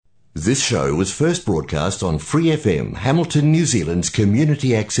This show was first broadcast on Free FM, Hamilton, New Zealand's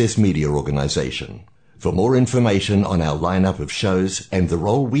community access media organisation. For more information on our lineup of shows and the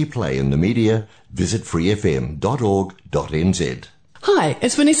role we play in the media, visit freefm.org.nz. Hi,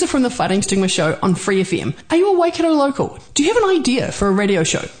 it's Vanessa from the Fighting Stigma Show on Free FM. Are you a Waikato local? Do you have an idea for a radio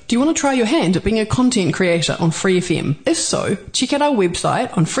show? Do you want to try your hand at being a content creator on Free FM? If so, check out our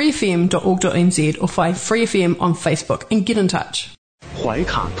website on freefm.org.nz or find Free FM on Facebook and get in touch. 怀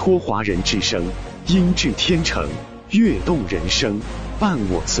卡托华人之声，音质天成，悦动人生，伴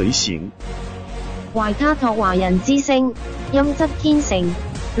我随行。懷卡托華人之聲，音質天成，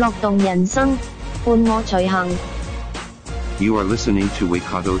樂動人生，伴我隨行。You are listening to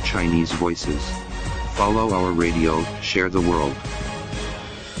Waikato Chinese Voices. Follow our radio, share the world.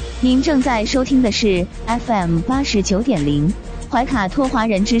 您正在收听的是 FM 89.0怀卡托华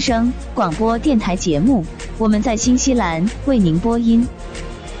人之声广播电台节目，我们在新西兰为您播音。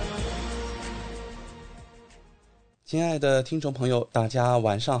亲爱的听众朋友，大家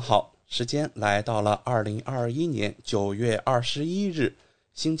晚上好，时间来到了2021年9月21日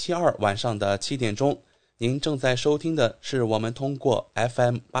星期二晚上的7点钟。您正在收听的是我们通过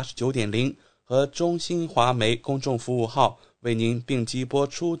FM 89.0和中新华媒公众服务号为您并机播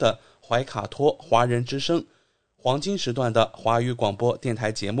出的怀卡托华人之声黄金时段的华语广播电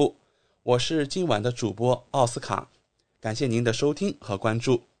台节目。我是今晚的主播奥斯卡，感谢您的收听和关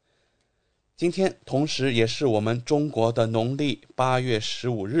注。今天同时也是我们中国的农历8月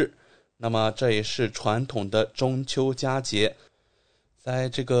15日，那么这也是传统的中秋佳节。在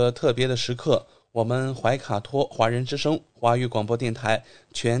这个特别的时刻，我们怀卡托华人之声华语广播电台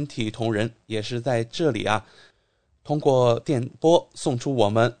全体同仁也是在这里通过电波送出我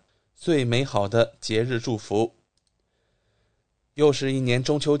们最美好的节日祝福。又是一年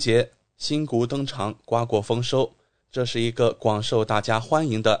中秋节，新谷登场，瓜果丰收，这是一个广受大家欢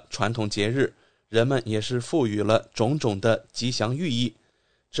迎的传统节日，人们也是赋予了种种的吉祥寓意。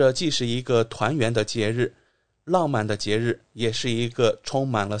这既是一个团圆的节日，浪漫的节日，也是一个充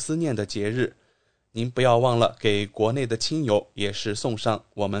满了思念的节日。您不要忘了给国内的亲友也是送上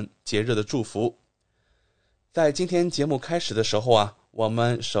我们节日的祝福。在今天节目开始的时候我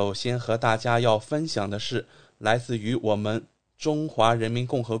们首先和大家要分享的是来自于我们中华人民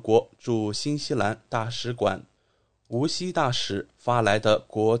共和国驻新西兰大使馆无锡大使发来的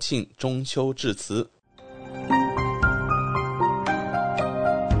国庆中秋致辞。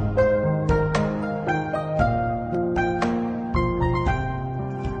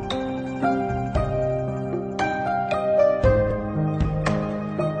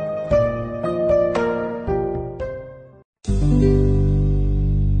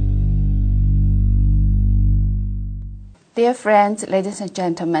Dear friends, ladies and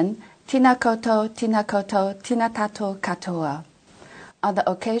gentlemen, Tina Koto, Tina Koto, Tina Tato Katoa. On the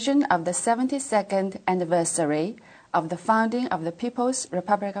occasion of the 72nd anniversary of the founding of the People's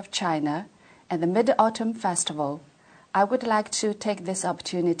Republic of China and the Mid-Autumn Festival, I would like to take this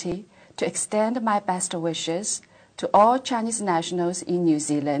opportunity to extend my best wishes to all Chinese nationals in New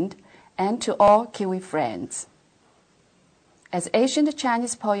Zealand and to all Kiwi friends. As ancient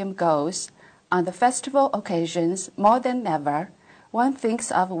Chinese poem goes, on the festival occasions, more than ever, one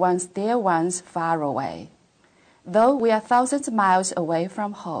thinks of one's dear ones far away. Though we are thousands of miles away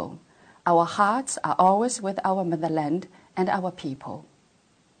from home, our hearts are always with our motherland and our people.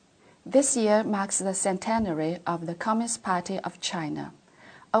 This year marks the centenary of the Communist Party of China.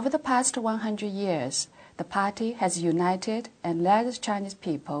 Over the past 100 years, the party has united and led the Chinese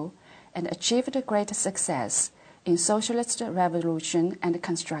people and achieved great success in socialist revolution and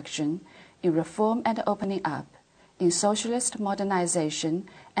construction, in reform and opening up, in socialist modernization,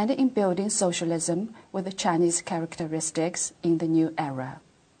 and in building socialism with the Chinese characteristics in the new era.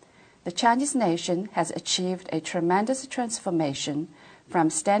 The Chinese nation has achieved a tremendous transformation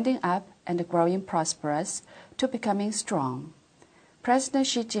from standing up and growing prosperous to becoming strong. President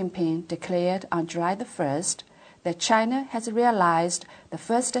Xi Jinping declared on July the 1st that China has realized the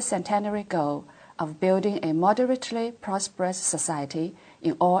first centenary goal of building a moderately prosperous society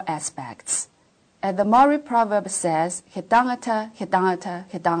in all aspects. As the Maori proverb says, Hidangata, Hidangata,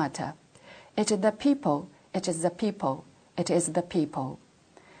 Hidangata. It is the people, it is the people, it is the people.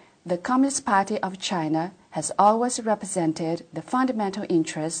 The Communist Party of China has always represented the fundamental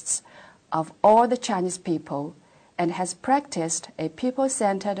interests of all the Chinese people and has practiced a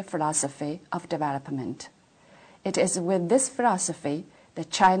people-centered philosophy of development. It is with this philosophy that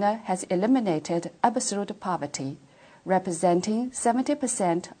China has eliminated absolute poverty, representing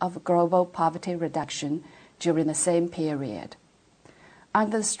 70% of global poverty reduction during the same period.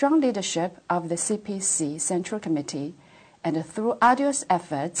 Under the strong leadership of the CPC Central Committee and through arduous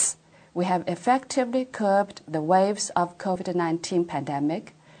efforts, we have effectively curbed the waves of COVID-19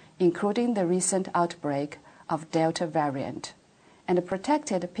 pandemic, including the recent outbreak of Delta variant, and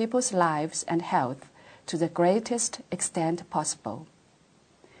protected people's lives and health to the greatest extent possible.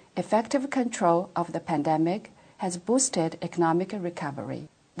 Effective control of the pandemic has boosted economic recovery.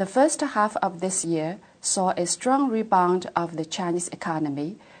 The first half of this year saw a strong rebound of the Chinese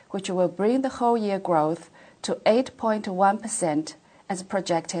economy, which will bring the whole year growth to 8.1% as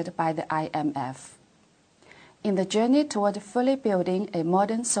projected by the IMF. In the journey toward fully building a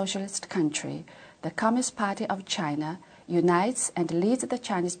modern socialist country, the Communist Party of China unites and leads the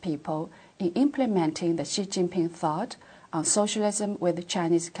Chinese people in implementing the Xi Jinping thought on socialism with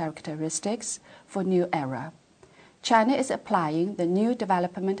Chinese characteristics for new era. China is applying the new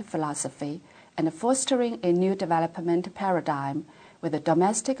development philosophy and fostering a new development paradigm with the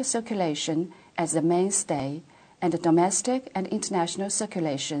domestic circulation as the mainstay and domestic and international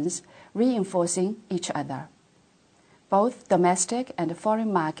circulations reinforcing each other. Both domestic and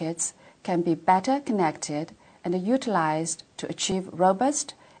foreign markets can be better connected and utilized to achieve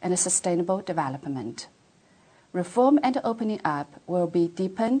robust and sustainable development. Reform and opening up will be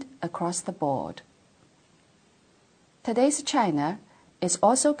deepened across the board. Today's China is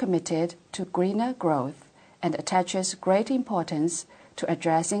also committed to greener growth and attaches great importance to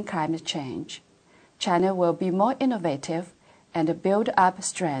addressing climate change. China will be more innovative and build up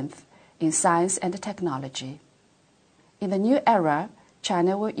strength in science and technology. In the new era,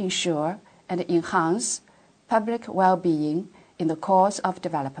 China will ensure and enhance public well-being in the course of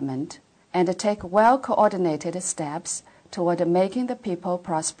development and take well-coordinated steps toward making the people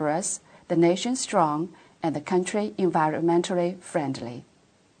prosperous, the nation strong, and the country environmentally friendly.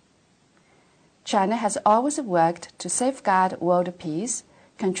 China has always worked to safeguard world peace,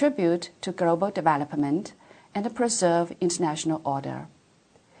 contribute to global development, and preserve international order.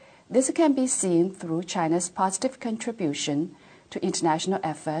 This can be seen through China's positive contribution to international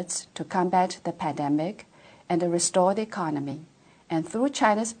efforts to combat the pandemic and restore the economy, and through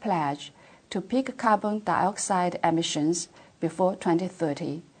China's pledge to peak carbon dioxide emissions before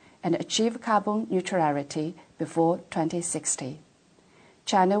 2030 and achieve carbon neutrality before 2060.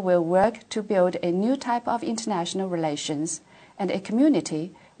 China will work to build a new type of international relations and a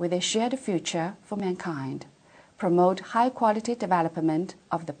community with a shared future for mankind, promote high-quality development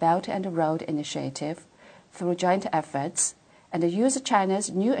of the Belt and Road Initiative through joint efforts, and use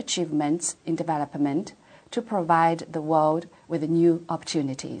China's new achievements in development to provide the world with new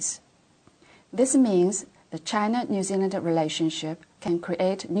opportunities. This means the China-New Zealand relationship can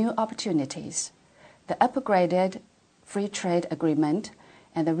create new opportunities. The upgraded Free Trade Agreement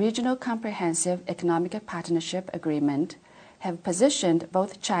and the Regional Comprehensive Economic Partnership Agreement have positioned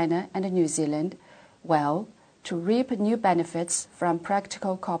both China and New Zealand well to reap new benefits from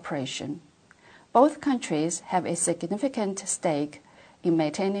practical cooperation. Both countries have a significant stake in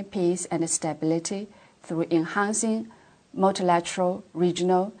maintaining peace and stability through enhancing multilateral,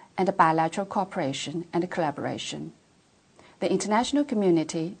 regional, and bilateral cooperation and collaboration. The international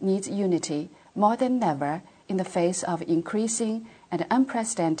community needs unity more than ever in the face of increasing and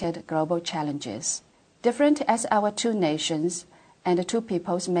unprecedented global challenges. Different as our two nations and two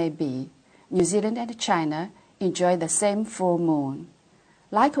peoples may be, New Zealand and China enjoy the same full moon.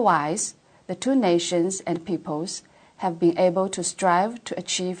 Likewise, the two nations and peoples have been able to strive to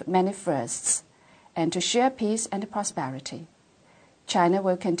achieve many firsts and to share peace and prosperity. China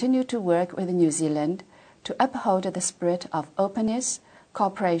will continue to work with New Zealand to uphold the spirit of openness,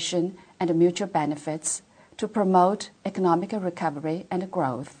 cooperation, and mutual benefits, to promote economic recovery and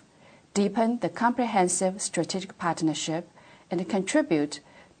growth, deepen the comprehensive strategic partnership, and contribute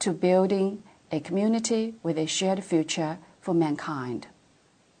to building a community with a shared future for mankind.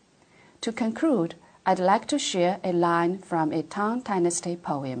 To conclude, I'd like to share a line from a Tang Dynasty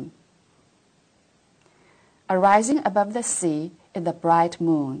poem. Arising above the sea is the bright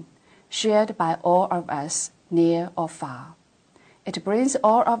moon, shared by all of us, near or far. It brings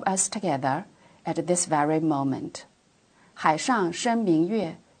all of us together at this very moment. 海上生明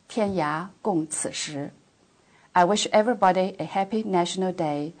月，天涯共此时. I wish everybody a happy National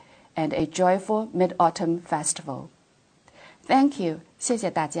Day and a joyful Mid-Autumn Festival. Thank you, 谢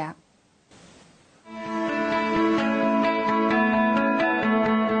谢大家。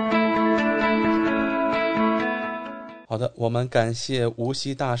好的，我们感谢无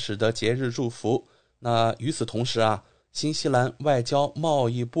锡大使的节日祝福。那与此同时啊，新西兰外交贸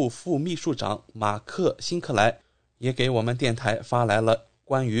易部副秘书长马克·辛克莱也给我们电台发来了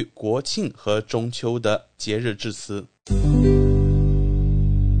关于国庆和中秋的节日致辞。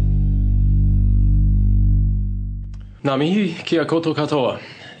Nā mihi kia koutou katoa.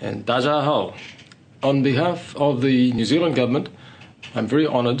 and 大家好. On behalf of the New Zealand government, I'm very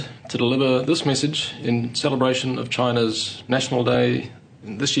honoured to deliver this message in celebration of China's National Day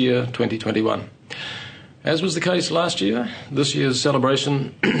in this year, 2021. As was the case last year, this year's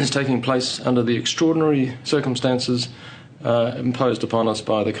celebration is taking place under the extraordinary circumstances imposed upon us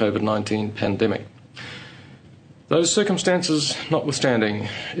by the COVID-19 pandemic. Those circumstances notwithstanding,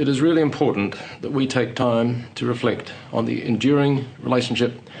 it is really important that we take time to reflect on the enduring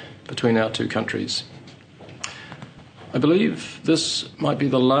relationship between our two countries. I believe this might be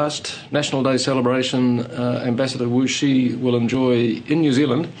the last National Day celebration Ambassador Wu Shi will enjoy in New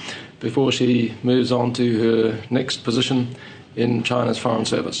Zealand before she moves on to her next position in China's Foreign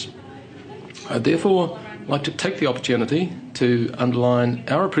Service. I'd therefore like to take the opportunity to underline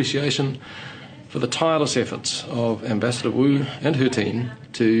our appreciation for the tireless efforts of Ambassador Wu and her team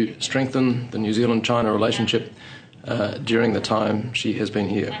to strengthen the New Zealand-China relationship during the time she has been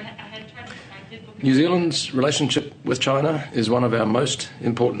here. New Zealand's relationship with China is one of our most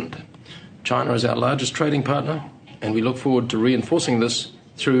important. China is our largest trading partner, and we look forward to reinforcing this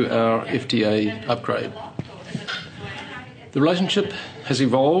through our FTA upgrade. The relationship has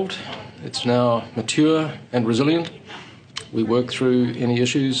evolved. It's now mature and resilient. We work through any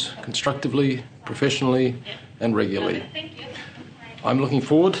issues constructively, professionally, and regularly. I'm looking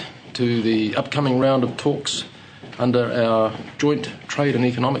forward to the upcoming round of talks under our Joint Trade and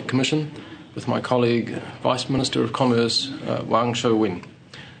Economic Commission with my colleague, Vice Minister of Commerce, Wang Shou-win.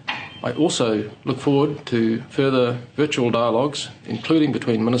 I also look forward to further virtual dialogues, including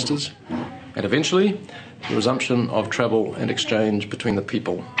between ministers, and eventually the resumption of travel and exchange between the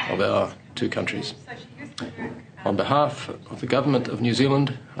people of our two countries. On behalf of the Government of New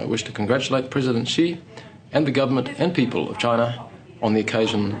Zealand, I wish to congratulate President Xi and the Government and people of China on the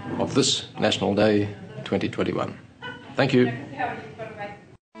occasion of this National Day 2021. Thank you.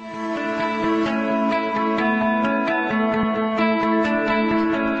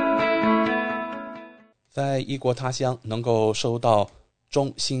 在异国他乡能够收到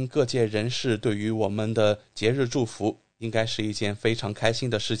中新各界人士对于我们的节日祝福，应该是一件非常开心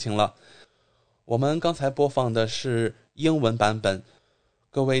的事情了。我们刚才播放的是英文版本，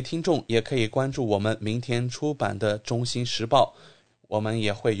各位听众也可以关注我们明天出版的《中新时报》，我们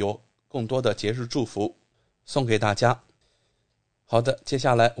也会有更多的节日祝福送给大家。好的，接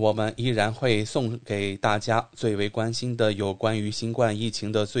下来我们依然会送给大家最为关心的有关于新冠疫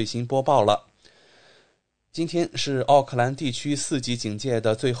情的最新播报了。今天是奥克兰地区4级警戒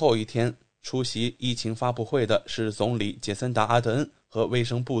的最后一天，出席疫情发布会的是总理杰森达·阿德恩和卫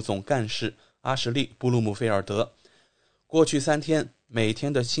生部总干事阿什利·布鲁姆菲尔德。过去3天，每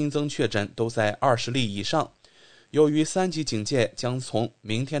天的新增确诊都在20例以上。由于3级警戒将从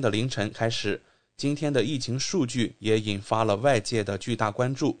明天的凌晨开始，今天的疫情数据也引发了外界的巨大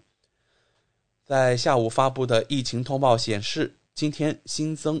关注。在下午发布的疫情通报显示，今天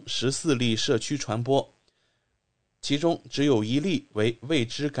新增14例社区传播，其中只有1例为未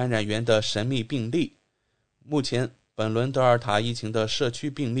知感染源的神秘病例。目前本轮德尔塔疫情的社区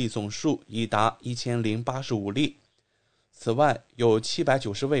病例总数已达1085例，此外有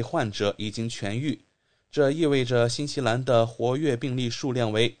790位患者已经痊愈，这意味着新西兰的活跃病例数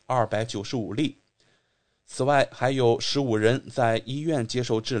量为295例。此外还有15人在医院接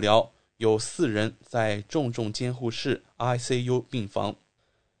受治疗，有4人在重症监护室 ICU 病房。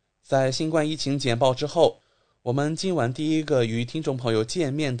在新冠疫情简报之后，我们今晚第一个与听众朋友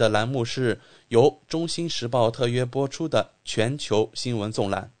见面的栏目是由中新时报特约播出的全球新闻纵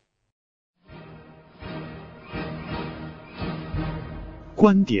览。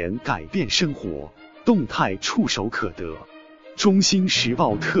观点改变生活，动态触手可得。中新时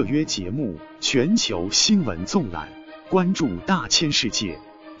报特约节目全球新闻纵览，关注大千世界，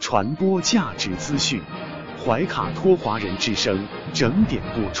传播价值资讯。怀卡托华人之声整点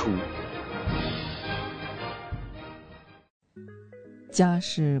播出。家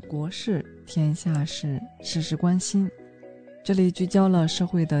事国事天下事，事事关心。这里聚焦了社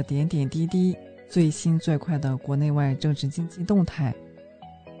会的点点滴滴，最新最快的国内外政治经济动态，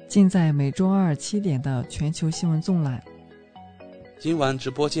尽在每周二7点的全球新闻纵览。今晚直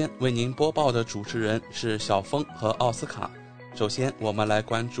播间为您播报的主持人是小峰和奥斯卡。首先我们来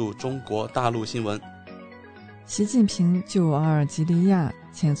关注中国大陆新闻。习近平就阿尔及利亚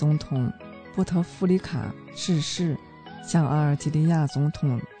前总统布特弗里卡逝世向阿尔及利亚总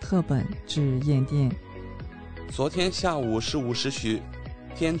统特本致唁电。昨天下午15时许，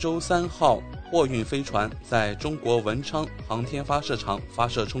天舟3号货运飞船在中国文昌航天发射场发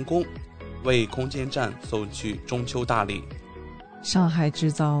射成功，为空间站送去中秋大礼。上海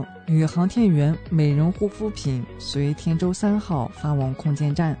制造女航天员美容护肤品随天舟3号发往空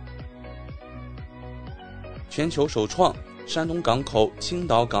间站。全球首创，山东港口青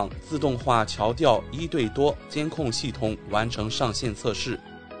岛港自动化桥吊1对多监控系统完成上线测试。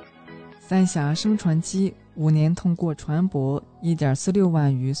三峡升船机5年通过船舶 1.46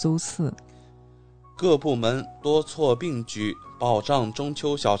 万余艘次。各部门多措并举，保障中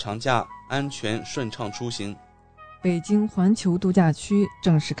秋小长假安全顺畅出行。北京环球度假区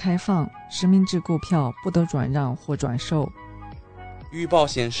正式开放，实名制购票不得转让或转售。预报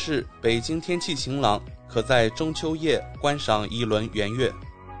显示，北京天气晴朗，可在中秋夜观赏一轮圆月。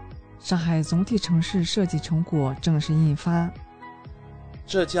上海总体城市设计成果正式印发。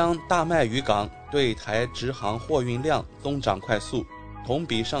浙江大麦渔港对台直航货运量增长快速，同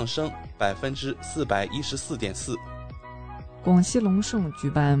比上升 414.4%。广西龙胜举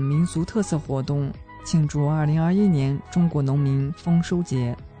办民族特色活动，庆祝2021年中国农民丰收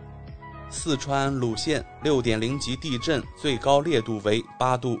节。四川鲁县 6.0 级地震，最高烈度为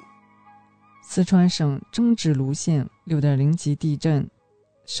8度。四川省增治卢县 6.0 级地震，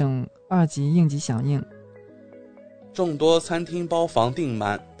省2级应急响应。众多餐厅包房订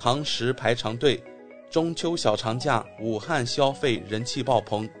满，堂食排长队。中秋小长假，武汉消费人气爆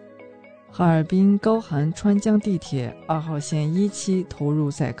棚。哈尔滨高韩川江地铁2号线1期投入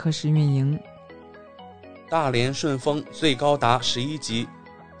载客式运营。大连顺风最高达11级，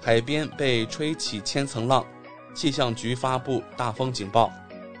海边被吹起千层浪，气象局发布大风警报。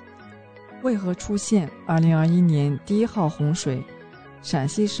为何出现2021年第1号洪水？陕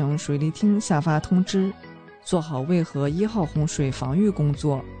西省水利厅下发通知，做好为何1号洪水防御工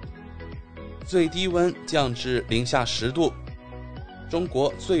作。最低温降至零下10度。中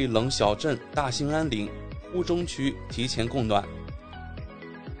国最冷小镇大兴安岭呼中区提前供暖。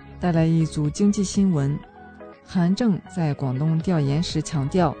带来一组经济新闻。韩正在广东调研时强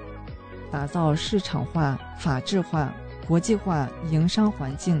调，打造市场化、法治化、国际化营商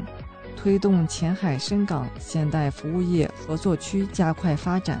环境，推动前海深港现代服务业合作区加快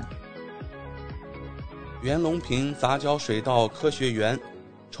发展。袁隆平杂交水稻科学园，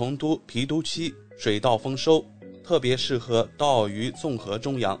成都郫都期水稻丰收，特别适合稻鱼综合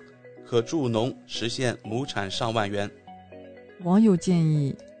种养，可助农实现亩产上万元。网友建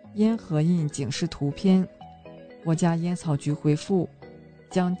议烟盒印警示图片，国家烟草局回复，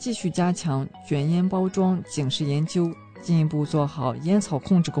将继续加强卷烟包装警示研究，进一步做好烟草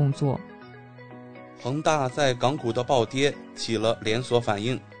控制工作。恒大在港股的暴跌起了连锁反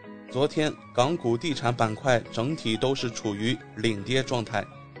应，昨天港股地产板块整体都是处于领跌状态。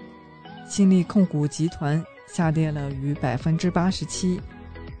新力控股集团下跌了逾 87%，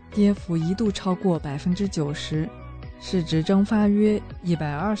 跌幅一度超过 90%， 市值蒸发约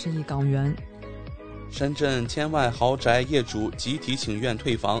120亿港元。深圳千万豪宅业主集体请愿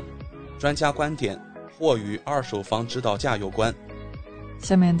退房，专家观点或与二手房指导价有关。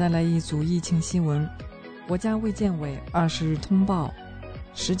下面带来一组疫情新闻。国家卫健委20日通报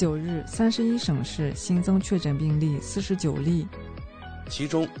，19日31省市新增确诊病例49例，其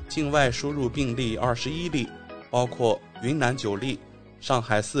中境外输入病例21例，包括云南9例、上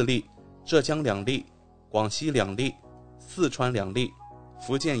海4例、浙江2例、广西2例、四川2例、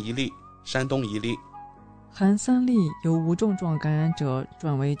福建1例、山东1例。含3例由无症状感染者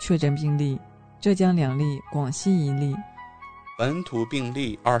转为确诊病例，浙江2例，广西1例。本土病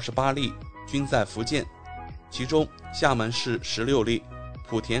例28例，均在福建，其中厦门市16例，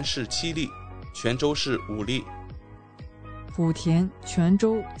莆田市7例，泉州市5例。莆田、泉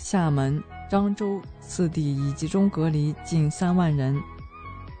州、厦门、漳州4地已集中隔离近3万人。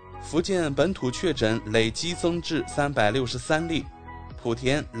福建本土确诊累计增至363例，莆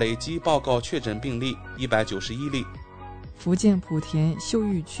田累计报告确诊病例191例。福建莆田秀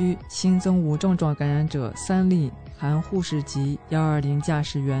玉区新增无症状感染者3例，含护士及120驾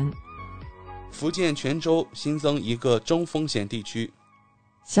驶员。福建泉州新增一个中风险地区。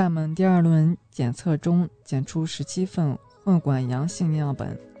厦门第2轮检测中检出17份混管阳性样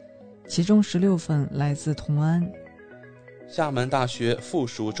本，其中16份来自同安。厦门大学附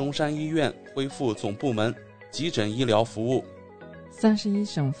属中山医院恢复总部门急诊医疗服务。31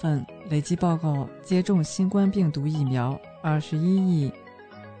省份累计报告接种新冠病毒疫苗21亿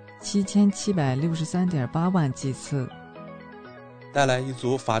7763.8万剂次。带来一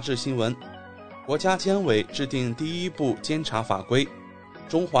组法治新闻。国家监委制定第1部监察法规，《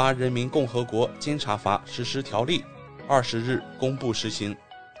中华人民共和国监察法实施条例》20日公布实行。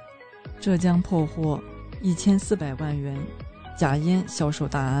浙江破获1400万元假烟销售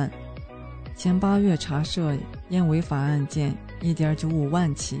大案，前8月查涉烟违法案件1.95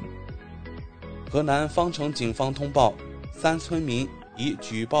万起。河南方城警方通报， 3村民以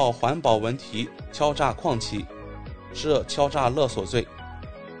举报环保问题敲诈矿企，涉敲诈勒索罪。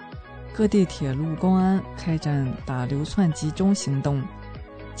各地铁路公安开展打流窜集中行动，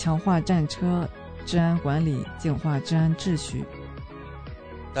强化战车治安管理，净化治安秩序。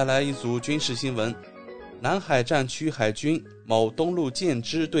带来一组军事新闻，南海战区海军某登陆舰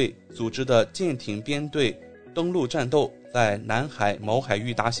支队组织的舰艇编队登陆战斗在南海某海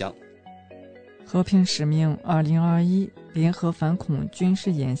域打响。和平使命2021联合反恐军事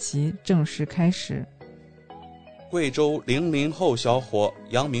演习正式开始。贵州00后小伙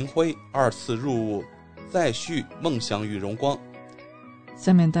杨明辉2次入伍，再续梦想与荣光。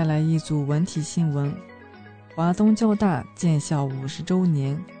下面带来一组文体新闻，华东交大建校50周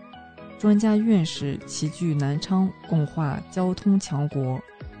年，专家院士齐聚南昌，共话交通强国。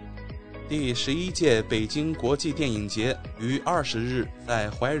第11届北京国际电影节于20日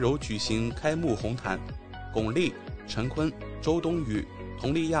在怀柔举行开幕红毯，巩俐、陈坤、周冬雨、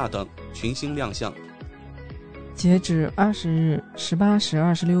佟丽娅等群星亮相。截止20日18时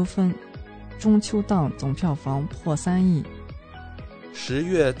26分，中秋档总票房破3亿。10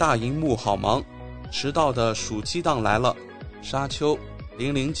月大荧幕好忙，迟到的暑期档来了，沙丘、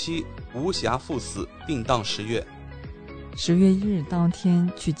007、无暇赴死并档10月。10月1日当天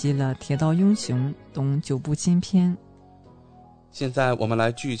聚集了《铁道英雄》等9部新片。现在我们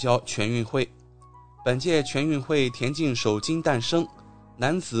来聚焦全运会。本届全运会田径首金诞生，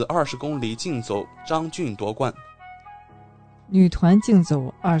男子20公里竞走张俊夺冠。女团竞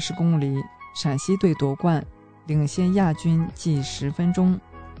走20公里，陕西队夺冠，领先亚军计10分钟。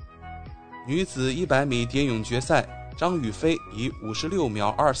女子100米蝶泳决赛，张雨霏以56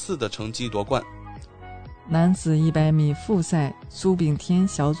秒24的成绩夺冠。男子100米复赛，苏炳添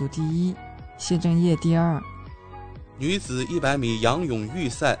小组第一，谢震业第二。女子100米仰泳预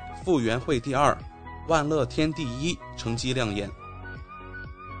赛，傅园慧第二，万乐天第一，成绩亮眼。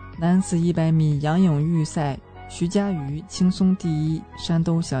男子100米仰泳预赛，徐嘉余轻松第一，山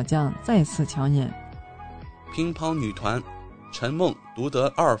东小将再次抢眼。乒乓女团，陈梦独得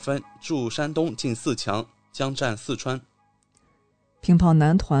2分，助山东进4强，将战四川。乒乓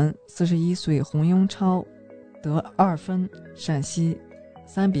男团41岁洪庸超得2分，陕西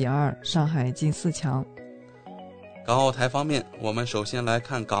3比2上海进4强。港澳台方面，我们首先来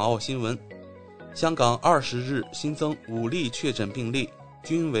看港澳新闻。香港20日新增5例确诊病例，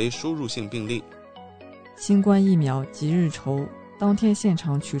均为输入性病例。新冠疫苗即日筹，当天现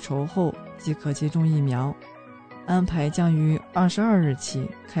场取筹后即可接种疫苗，安排将于22日起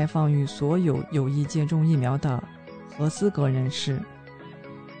开放予所有有意接种疫苗的合资格人士。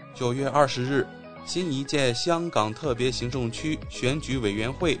9月20日，新一届香港特别行政区选举委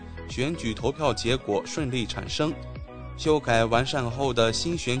员会选举投票结果顺利产生，修改完善后的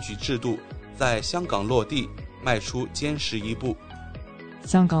新选举制度在香港落地，迈出坚实一步。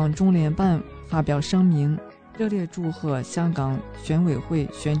香港中联办发表声明，热烈祝贺香港选委会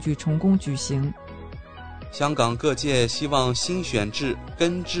选举成功举行。香港各界希望新选制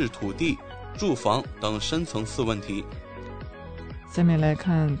根治土地、住房等深层次问题。下面来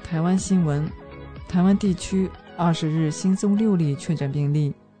看台湾新闻。台湾地区20日新增6例确诊病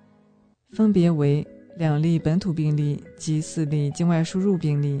例，分别为2例本土病例及4例境外输入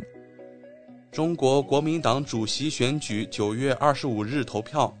病例。中国国民党主席选举9月25日投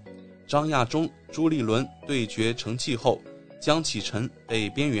票，张亚中、朱立伦对决成气候，江启臣被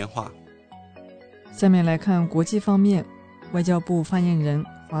边缘化。下面来看国际方面，外交部发言人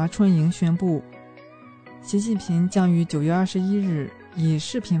华春莹宣布，习近平将于9月21日以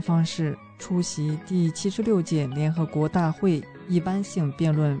视频方式出席第76届联合国大会一般性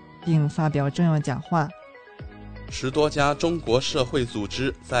辩论，并发表重要讲话。10多家中国社会组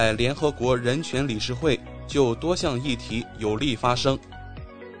织在联合国人权理事会就多项议题有力发声。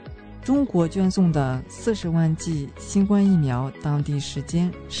中国捐送的40万剂新冠疫苗，当地时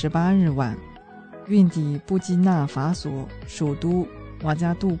间18日晚运抵布基纳法索首都瓦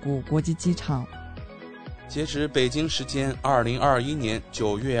加杜古国际机场。截止北京时间2021年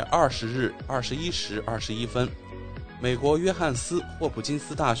9月20日21时21分，美国约翰斯霍普金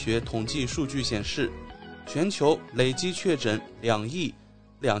斯大学统计数据显示，全球累计确诊2亿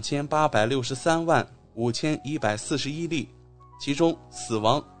2863万5141例，其中死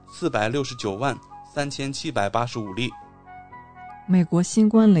亡469万3785例。美国新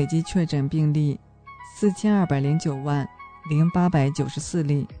冠累计确诊病例4209万0894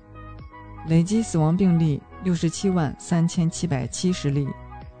例，累计死亡病例67万3770例。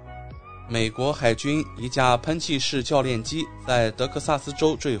美国海军一架喷气式教练机在德克萨斯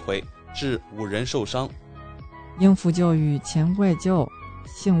州坠毁，致5人受伤。应付教育前外教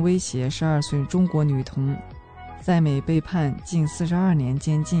性威胁12岁中国女童，在美被判近42年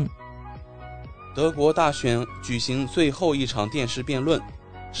监禁。德国大选举行最后一场电视辩论，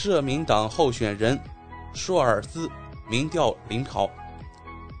社民党候选人舒尔兹民调领跑。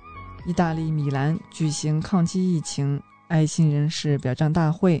意大利米兰举行抗击疫情爱心人士表彰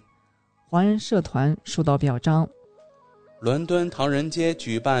大会，华人社团受到表彰。伦敦唐人街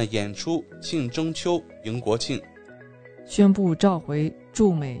举办演出庆中秋迎国庆。宣布召回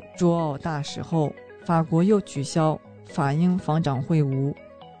驻美驻澳大使后，法国又取消法英防长会晤。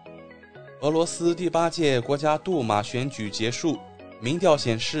俄罗斯第8届国家杜马选举结束，民调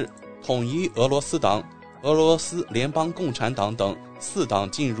显示统一俄罗斯党、俄罗斯联邦共产党等4党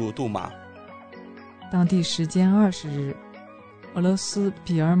进入杜马。当地时间20日，俄罗斯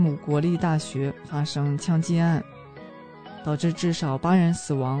比尔姆国立大学发生枪击案，导致至少8人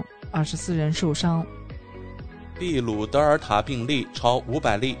死亡，24人受伤。秘鲁德尔塔病例超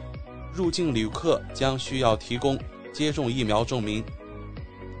500例，入境旅客将需要提供接种疫苗证明。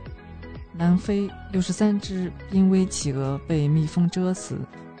南非63只濒危企鹅被蜜蜂蛰死，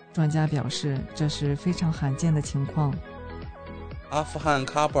专家表示这是非常罕见的情况。阿富汗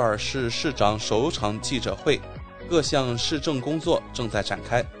喀布尔市市长首场记者会，各项市政工作正在展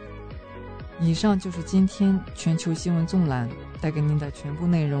开。以上就是今天全球新闻纵览带给您的全部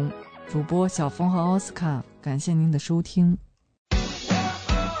内容。主播小峰和奥斯卡，感谢您的收听。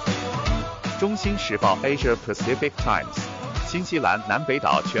中新时报 Asia Pacific Times， 新西兰南北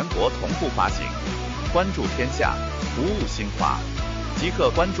岛全国同步发行。关注天下，服务新华，即刻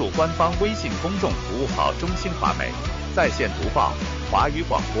关注官方微信公众服务号中新华媒，在线读报、华语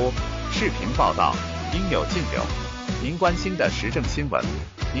广播、视频报道，应有尽有。您关心的时政新闻，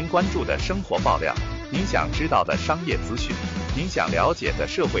您关注的生活爆料，您想知道的商业资讯，您想了解的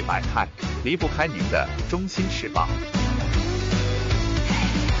社会百态，离不开您的中新时报。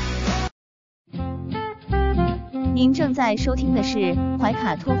您正在收听的是怀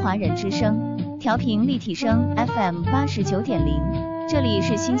卡托华人之声，调频立体声 FM 89.0，这里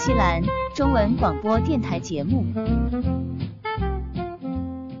是新西兰中文广播电台节目。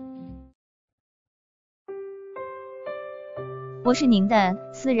我是您的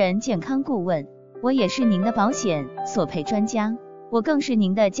私人健康顾问，我也是您的保险索赔专家，我更是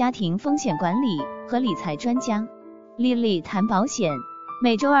您的家庭风险管理和理财专家。丽丽谈保险，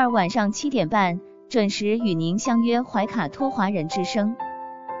每周二晚上7点半准时与您相约怀卡托华人之声。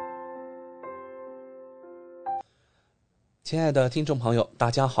亲爱的听众朋友，大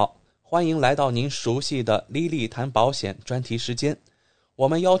家好，欢迎来到您熟悉的丽丽谈保险专题时间。我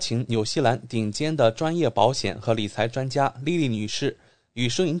们邀请纽西兰顶尖的专业保险和理财专家丽丽女士与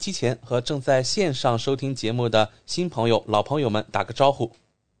收音机前和正在线上收听节目的新朋友、老朋友们打个招呼。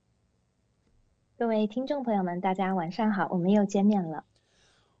各位听众朋友们，大家晚上好，我们又见面了。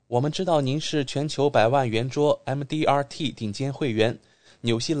我们知道您是全球100万圆桌 MDRT 顶尖会员，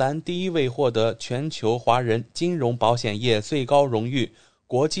纽西兰第1位获得全球华人金融保险业最高荣誉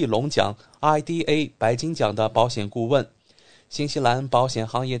国际龙奖 IDA 白金奖的保险顾问，新西兰保险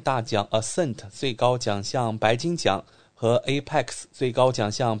行业大奖 Ascent 最高奖项白金奖和 Apex 最高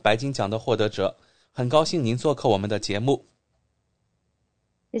奖项白金奖的获得者。很高兴您做客我们的节目。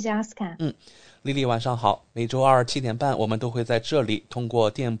谢谢奥斯卡。丽丽晚上好，每周二7点半我们都会在这里通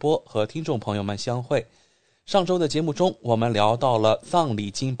过电波和听众朋友们相会。上周的节目中我们聊到了葬礼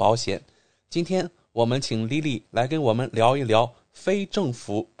金保险，今天我们请丽丽来跟我们聊一聊非政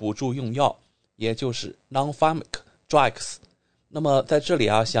府补助用药，也就是 Non-Pharmac Drugs。 那么在这里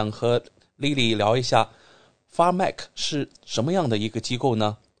想和丽丽聊一下 Pharmac 是什么样的一个机构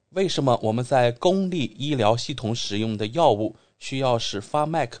呢？为什么我们在公立医疗系统使用的药物需要使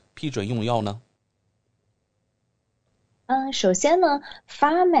Pharmac 批准用药呢？首先呢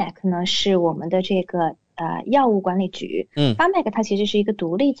Pharmac 呢是我们的这个药物管理局。Pharmac 它其实是一个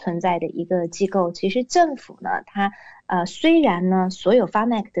独立存在的一个机构。其实政府呢，它虽然呢所有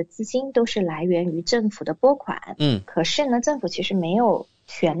Pharmac 的资金都是来源于政府的拨款，可是呢政府其实没有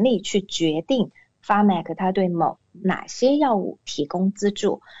权利去决定 Pharmac 它对哪些药物提供资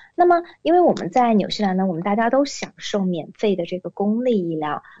助。那么因为我们在纽西兰呢，我们大家都享受免费的这个公立医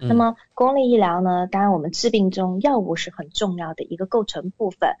疗，那么公立医疗呢，当然我们治病中药物是很重要的一个构成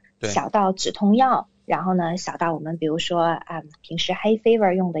部分，小到止痛药，然后呢小到我们比如说平时 hay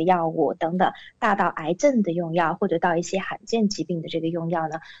fever 用的药物等等，大到癌症的用药，或者到一些罕见疾病的这个用药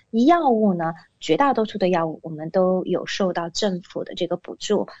呢，药物呢绝大多数的药物我们都有受到政府的这个补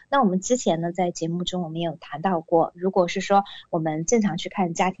助。那我们之前呢在节目中我们也有谈到过，如果是说我们正常去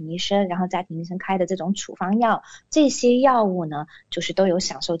看家庭医生，然后家庭医生开的这种处方药，这些药物呢就是都有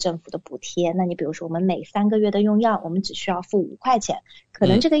享受政府的补贴。那你比如说我们每3个月的用药，我们只需要付5块钱，可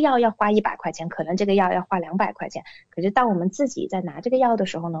能这个药要花100块钱，可能这个药要花200块钱，可是当我们自己在拿这个药的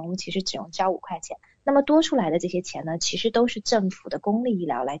时候呢，我们其实只用交5块钱，那么多出来的这些钱呢，其实都是政府的公立医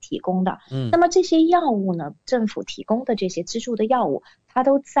疗来提供的。那么这些药物呢，政府提供的这些资助的药物，它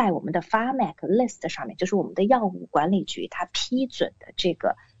都在我们的 Pharmac list 上面，就是我们的药物管理局它批准的这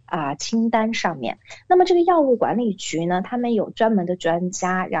个清单上面。那么这个药物管理局呢，他们有专门的专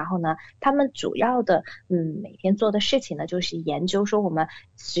家，然后呢他们主要的每天做的事情呢，就是研究说我们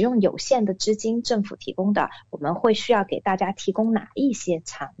使用有限的资金，政府提供的，我们会需要给大家提供哪一些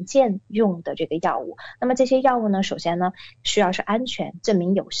常见用的这个药物。那么这些药物呢，首先呢需要是安全证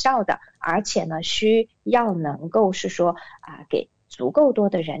明有效的，而且呢需要能够是说给足够多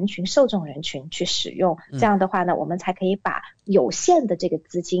的人群受众人群去使用，这样的话呢我们才可以把有限的这个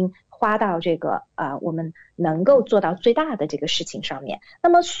资金花到这个我们能够做到最大的这个事情上面。那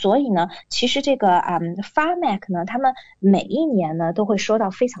么所以呢其实这个Pharmac 呢他们每一年呢都会收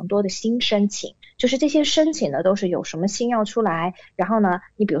到非常多的新申请，就是这些申请呢都是有什么新药出来，然后呢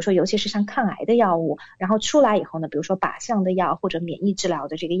你比如说尤其是像抗癌的药物，然后出来以后呢比如说靶向的药或者免疫治疗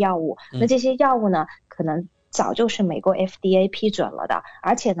的这个药物，那这些药物呢可能早就是美国 FDA 批准了的，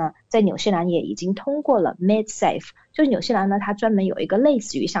而且呢在纽西兰也已经通过了 MedSafe， 就是纽西兰呢它专门有一个类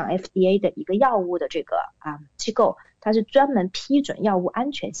似于像 FDA 的一个药物的这个机构，它是专门批准药物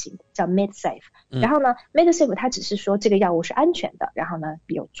安全性的，叫 MedSafe。然后呢 MedSafe 它只是说这个药物是安全的，然后呢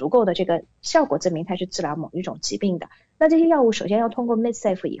有足够的这个效果证明它是治疗某一种疾病的。那这些药物首先要通过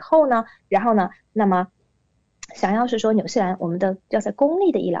MedSafe 以后呢，然后呢那么想要是说纽西兰我们的要在公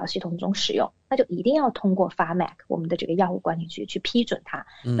立的医疗系统中使用，那就一定要通过 Pharmac 我们的这个药物管理局去批准它。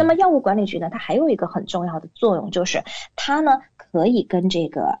那么药物管理局呢它还有一个很重要的作用，就是它呢可以跟这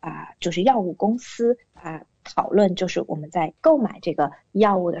个就是药物公司讨论，就是我们在购买这个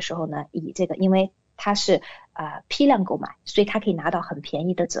药物的时候呢，以这个因为它是批量购买，所以它可以拿到很便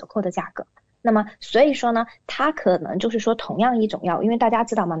宜的折扣的价格。那么所以说呢它可能就是说同样一种药，因为大家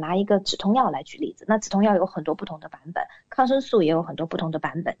知道嘛，拿一个止痛药来举例子，那止痛药有很多不同的版本，抗生素也有很多不同的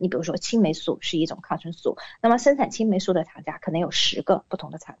版本，你比如说青霉素是一种抗生素，那么生产青霉素的厂家可能有10个不同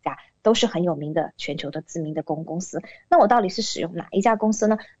的厂家，都是很有名的全球的知名的公司。那我到底是使用哪一家公司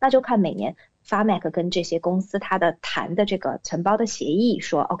呢？那就看每年Pharmac 跟这些公司它的谈的这个承包的协议，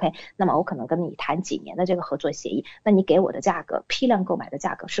说 OK 那么我可能跟你谈几年的这个合作协议，那你给我的价格批量购买的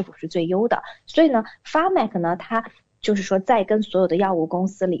价格是否是最优的。所以呢 Pharmac 呢它就是说在跟所有的药物公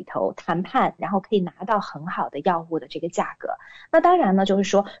司里头谈判，然后可以拿到很好的药物的这个价格。那当然呢就是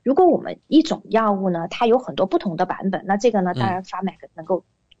说如果我们一种药物呢它有很多不同的版本，那这个呢当然 Pharmac 能够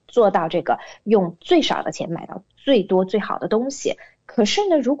做到这个用最少的钱买到最多最好的东西。可是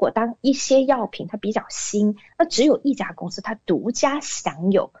呢如果当一些药品它比较新，那只有一家公司它独家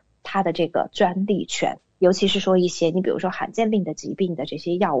享有它的这个专利权，尤其是说一些你比如说罕见病的疾病的这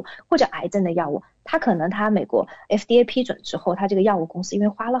些药物或者癌症的药物，它可能它美国 FDA 批准之后，它这个药物公司因为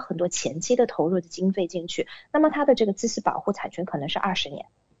花了很多前期的投入的经费进去，那么它的这个知识保护产权可能是20年。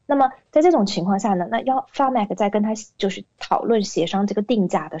那么在这种情况下呢，那要 Pharmac 在跟他就是讨论协商这个定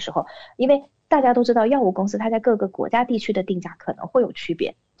价的时候，因为大家都知道药物公司它在各个国家地区的定价可能会有区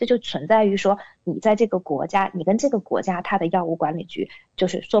别，这就存在于说你在这个国家，你跟这个国家它的药物管理局，就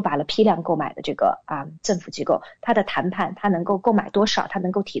是说白了批量购买的这个政府机构，它的谈判它能够购买多少，它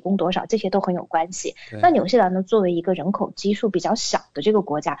能够提供多少，这些都很有关系。那纽西兰呢作为一个人口基数比较小的这个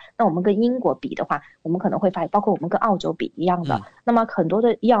国家，那我们跟英国比的话，我们可能会发现包括我们跟澳洲比一样的，那么很多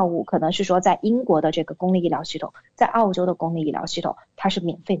的药物可能是说在英国的这个公立医疗系统，在澳洲的公立医疗系统它是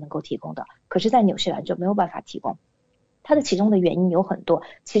免费能够提供的，可是在纽西兰就没有办法提供。它的其中的原因有很多，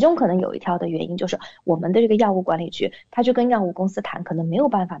其中可能有一条的原因就是我们的这个药物管理局，它就跟药物公司谈，可能没有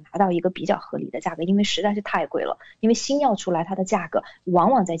办法拿到一个比较合理的价格，因为实在是太贵了。因为新药出来，它的价格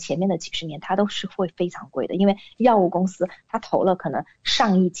往往在前面的几十年它都是会非常贵的，因为药物公司它投了可能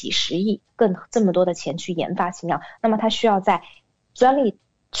上亿几十亿这么多的钱去研发新药，那么它需要在专利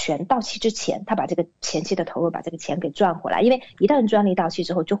权到期之前，他把这个前期的投入把这个钱给赚回来。因为一旦专利到期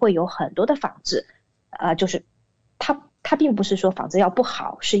之后，就会有很多的仿制，就是它并不是说仿制药不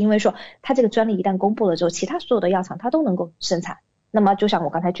好，是因为说它这个专利一旦公布了之后，其他所有的药厂它都能够生产。那么就像我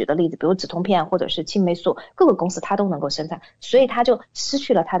刚才举的例子，比如止痛片或者是青霉素，各个公司它都能够生产，所以它就失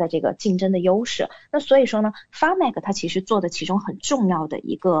去了它的这个竞争的优势。那所以说呢 Pharmac 它其实做的其中很重要的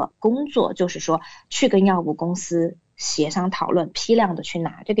一个工作，就是说去跟药物公司协商讨论批量的去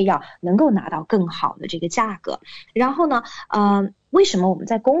拿这个药，能够拿到更好的这个价格。然后呢为什么我们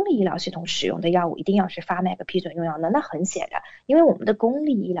在公立医疗系统使用的药物一定要是FAMAC批准用药呢？那很显然，因为我们的公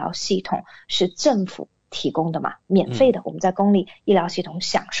立医疗系统是政府提供的嘛，免费的，我们在公立医疗系统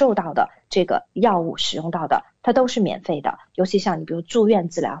享受到的这个药物使用到的，它都是免费的。尤其像你比如住院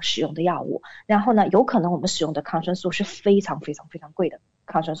治疗使用的药物，然后呢，有可能我们使用的抗生素是非常非常非常贵的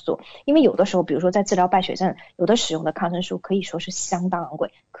抗生素，因为有的时候比如说在治疗败血症，有的使用的抗生素可以说是相当昂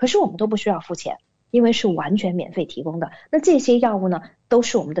贵，可是我们都不需要付钱，因为是完全免费提供的。那这些药物呢都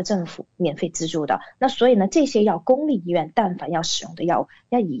是我们的政府免费资助的，那所以呢这些药公立医院但凡要使用的药物，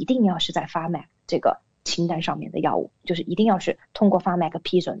一定要是在FAMAC这个清单上面的药物，就是一定要是通过FAMAC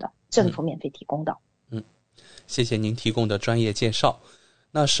批准的，政府免费提供的。谢谢您提供的专业介绍。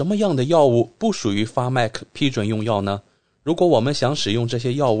那什么样的药物不属于FAMAC批准用药呢？如果我们想使用这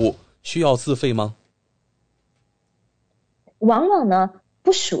些药物，需要自费吗？往往呢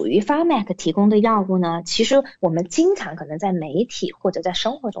不属于FAMAC提供的药物呢，其实我们经常可能在媒体或者在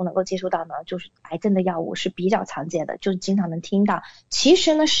生活中能够接触到呢，就是癌症的药物是比较常见的，就是经常能听到。其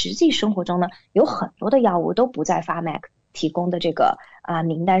实呢实际生活中呢有很多的药物都不在FAMAC提供的这个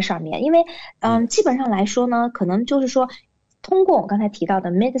名单上面，因为基本上来说呢，可能就是说通过我刚才提到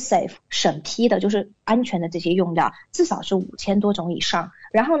的 MedSafe 审批的就是安全的这些用药至少是5000多种以上，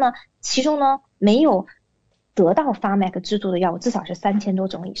然后呢其中呢没有得到 FAMAC 资助的药物至少是3000多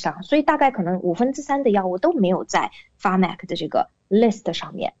种以上，所以大概可能3/5的药物都没有在 FAMAC 的这个 list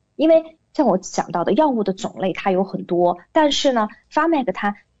上面。因为像我讲到的药物的种类它有很多，但是呢 FAMAC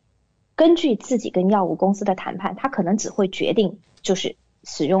它根据自己跟药物公司的谈判，它可能只会决定就是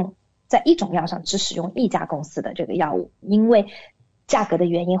使用在一种药上只使用一家公司的这个药物，因为价格的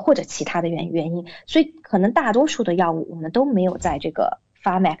原因或者其他的原因，所以可能大多数的药物我们都没有在这个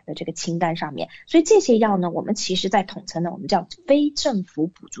FAMAC 的这个清单上面，所以这些药呢我们其实在统称呢我们叫非政府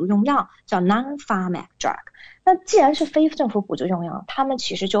补助用药，叫 non-FAMAC drug。 那既然是非政府补助用药，它们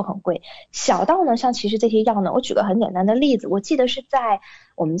其实就很贵，小到呢像其实这些药呢，我举个很简单的例子，我记得是在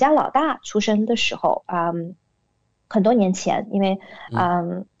我们家老大出生的时候很多年前，因为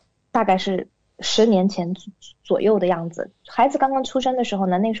大概是10年前左右的样子，孩子刚刚出生的时候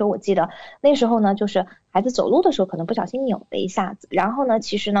呢，那时候我记得那时候呢就是孩子走路的时候可能不小心扭了一下子，然后呢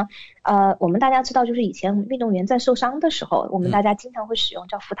其实呢我们大家知道就是以前运动员在受伤的时候，我们大家经常会使用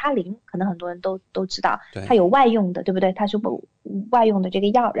叫扶他林，可能很多人都知道，它有外用的对不对，它是外用的这个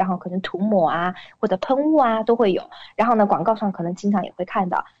药，然后可能涂抹或者喷雾都会有，然后呢广告上可能经常也会看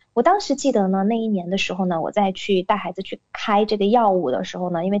到。我当时记得呢，那一年的时候呢，我在去带孩子去开这个药物的时候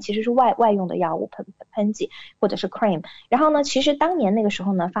呢，因为其实是外用的药物喷剂或者是 cream， 然后呢其实当年那个时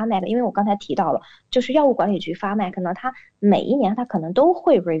候呢 FAMAC， 因为我刚才提到了就是药物管理局 FAMAC 呢，它每一年它可能都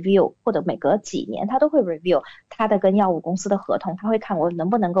会 review， 或者每隔几年它都会 review 它的跟药物公司的合同，它会看我能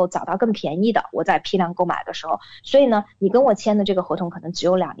不能够找到更便宜的，我在批量购买的时候，所以呢你跟我签的这个合同可能只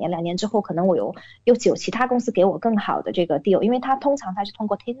有2年，2年之后可能我有其他公司给我更好的这个 deal， 因为它通常它是通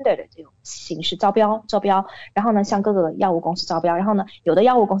过的这种形式招标，然后呢向各个药物公司招标，然后呢有的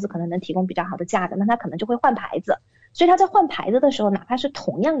药物公司可能能提供比较好的价格，那他可能就会换牌子，所以他在换牌子的时候，哪怕是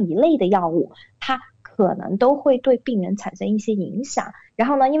同样一类的药物，他可能都会对病人产生一些影响。然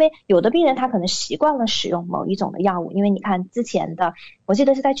后呢因为有的病人他可能习惯了使用某一种的药物，因为你看之前的我记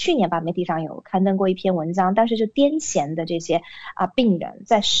得是在去年吧，媒体上有刊登过一篇文章，但是就癫痫的这些病人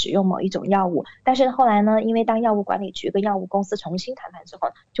在使用某一种药物，但是后来呢因为当药物管理局跟药物公司重新谈判之后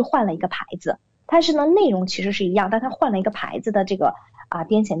就换了一个牌子，但是呢内容其实是一样，但他换了一个牌子的这个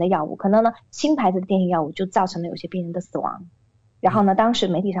癫痫的药物，可能呢新牌子的癫痫药物就造成了有些病人的死亡。然后呢当时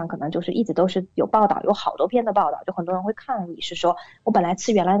媒体上可能就是一直都是有报道，有好多篇的报道，就很多人会抗议，是说我本来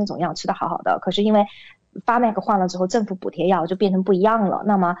吃原来那种药吃得好好的，可是因为 FAMAC 换了之后政府补贴药就变成不一样了，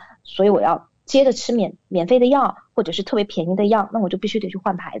那么所以我要接着吃免费的药或者是特别便宜的药，那我就必须得去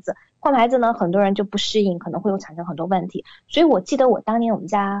换牌子，换牌子呢很多人就不适应，可能会产生很多问题。所以我记得我当年我们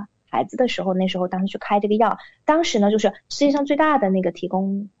家孩子的时候，那时候当时去开这个药，当时呢就是世界上最大的那个提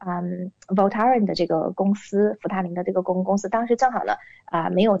供Voltaren 的这个公司，扶他林的这个公司，当时正好呢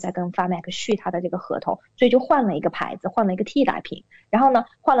没有再跟 FAMAC 续他的这个合同，所以就换了一个牌子，换了一个替代品。然后呢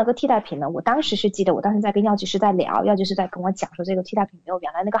换了个替代品呢，我当时是记得我当时在跟药剂师在聊，药剂师在跟我讲说这个替代品没有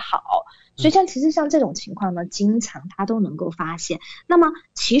原来那个好，所以其实像这种情况呢经常他都能够发现。那么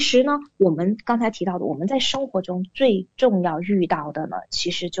其实呢我们刚才提到的我们在生活中最重要遇到的呢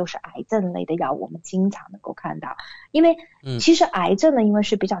其实就是癌症类的药物，我们经常能够看到，因为其实癌症呢因为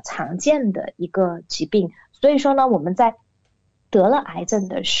是比较常见的一个疾病，所以说呢我们在得了癌症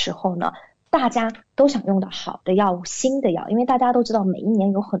的时候呢大家都想用到好的药物，新的药，因为大家都知道每一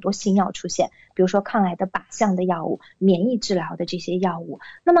年有很多新药出现，比如说抗癌的靶向的药物，免疫治疗的这些药物。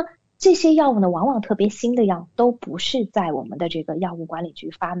那么这些药物呢，往往特别新的药都不是在我们的这个药物管理局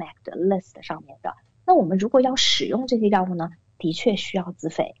PHRMAC 的 list 上面的。那我们如果要使用这些药物呢，的确需要自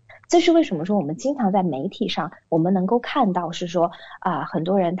费。这是为什么说我们经常在媒体上我们能够看到是说很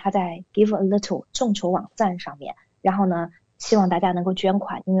多人他在 Give a Little 众筹网站上面，然后呢希望大家能够捐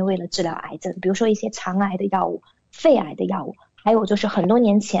款，因为为了治疗癌症，比如说一些肠癌的药物、肺癌的药物，还有就是很多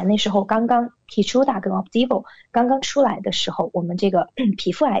年前那时候刚刚 Keytruda 跟 Opdivo 刚刚出来的时候，我们这个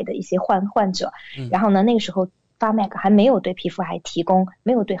皮肤癌的一些患者，然后呢那个时候PHRMAC 还没有对皮肤癌提供，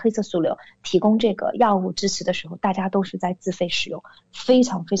没有对黑色素瘤提供这个药物支持的时候，大家都是在自费使用，非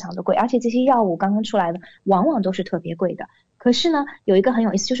常非常的贵，而且这些药物刚刚出来的往往都是特别贵的。可是呢有一个很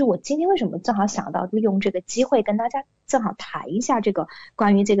有意思，就是我今天为什么正好想到利用这个机会跟大家正好谈一下这个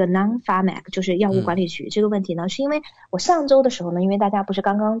关于这个 non-PHRMAC 就是药物管理局这个问题呢，是因为我上周的时候呢，因为大家不是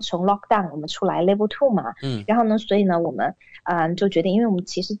刚刚从 lockdown 我们出来 level 2嘛，然后呢所以呢我们就决定，因为我们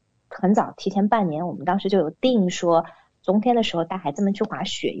其实很早提前半年，我们当时就有定说冬天的时候带孩子们去滑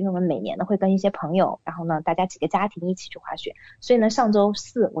雪，因为我们每年呢会跟一些朋友，然后呢大家几个家庭一起去滑雪，所以呢上周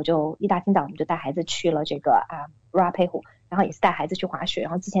四我就一大清早我们就带孩子去了这个拉佩湖，然后也是带孩子去滑雪，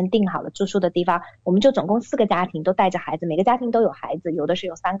然后之前定好了住宿的地方，我们就总共4个家庭都带着孩子，每个家庭都有孩子，有的是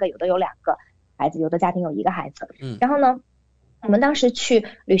有3个，有的有2个孩子，有的家庭有1个孩子，然后呢我们当时去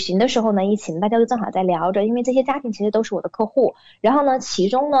旅行的时候呢，一起大家就正好在聊着，因为这些家庭其实都是我的客户，然后呢其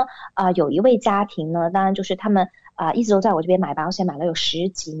中呢有一位家庭呢，当然就是他们一直都在我这边买保险，买了有10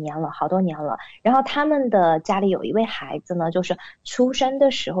几年了，好多年了，然后他们的家里有一位孩子呢，就是出生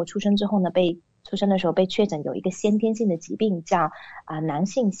之后呢出生的时候被确诊有一个先天性的疾病叫囊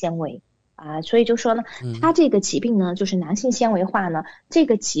性纤维所以就说呢它这个疾病呢就是囊性纤维化呢，这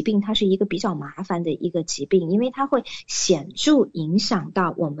个疾病它是一个比较麻烦的一个疾病，因为它会显著影响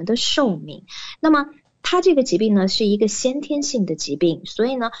到我们的寿命。那么它这个疾病呢是一个先天性的疾病，所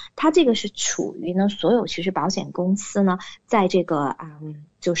以呢它这个是处于呢所有其实保险公司呢在这个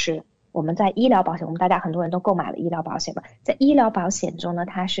就是我们在医疗保险，我们大家很多人都购买了医疗保险嘛，在医疗保险中呢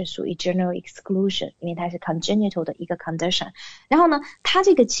它是属于 general exclusion， 因为它是 congenital 的一个 condition。 然后呢它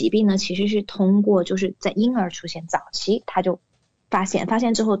这个疾病呢其实是通过就是在婴儿出现早期它就发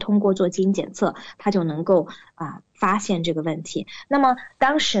现之后通过做基因检测它就能够发现这个问题。那么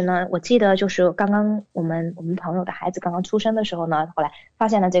当时呢我记得就是刚刚我们朋友的孩子刚刚出生的时候呢，后来发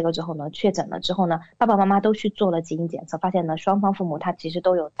现了这个之后呢，确诊了之后呢，爸爸妈妈都去做了基因检测，发现呢双方父母他其实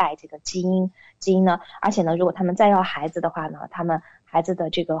都有带这个基因呢，而且呢如果他们再要孩子的话呢，他们孩子的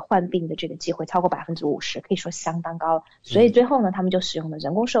这个患病的这个机会超过 50%， 可以说相当高了。所以最后呢他们就使用了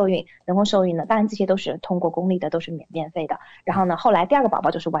人工受孕呢，当然这些都是通过公立的，都是免费的。然后呢后来第2个宝宝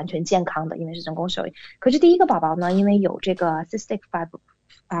就是完全健康的，因为是人工受孕。可是第1个宝宝呢，因为有这个 cystic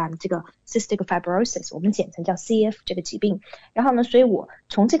fibrosis 我们简称叫 CF 这个疾病，然后呢所以我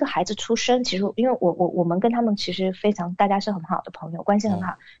从这个孩子出生，其实因为我们跟他们其实非常大家是很好的朋友，关系很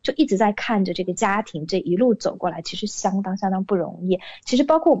好，就一直在看着这个家庭这一路走过来，其实相当不容易。其实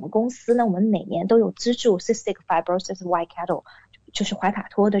包括我们公司呢，我们每年都有资助 cystic fibrosis Waikato 就是怀卡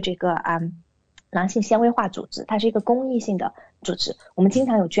托的这个囊性纤维化组织，它是一个公益性的组织，我们经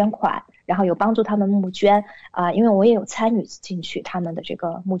常有捐款，然后有帮助他们募捐因为我也有参与进去他们的这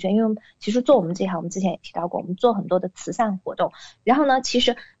个募捐，因为其实做我们这行，我们之前也提到过，我们做很多的慈善活动。然后呢其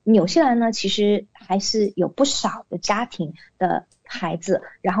实纽西兰呢其实还是有不少的家庭的孩子，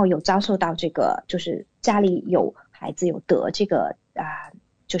然后有遭受到这个就是家里有孩子有得这个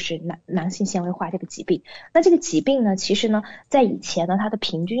就是囊性纤维化这个疾病。那这个疾病呢其实呢在以前呢它的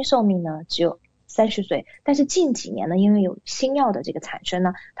平均寿命呢只有30岁，但是近几年呢因为有新药的这个产生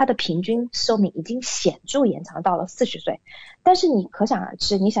呢，它的平均寿命已经显著延长到了40岁。但是你可想而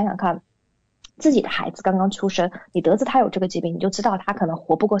知，你想想看自己的孩子刚刚出生，你得知他有这个疾病，你就知道他可能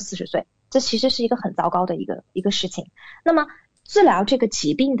活不过40岁，这其实是一个很糟糕的一个事情。那么治疗这个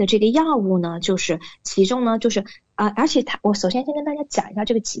疾病的这个药物呢，就是其中呢就是而且我首先先跟大家讲一下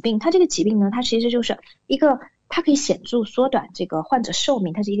这个疾病，它这个疾病呢它其实就是一个它可以显著缩短这个患者寿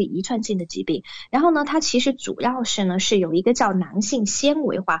命，它是一个遗传性的疾病。然后呢它其实主要是有一个叫囊性纤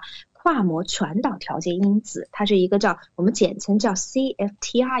维化跨膜传导调节因子，它是一个我们简称叫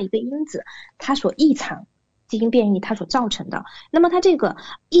CFTR 一个因子，它所异常基因变异它所造成的。那么它这个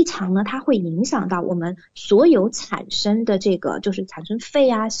异常呢，它会影响到我们所有产生的这个就是产生肺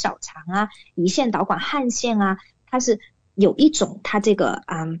小肠胰腺导管汗腺它是有一种它这个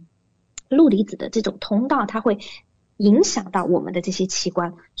氯离子的这种通道，它会影响到我们的这些器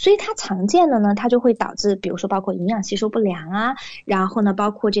官，所以它常见的呢，它就会导致比如说包括营养吸收不良啊，然后呢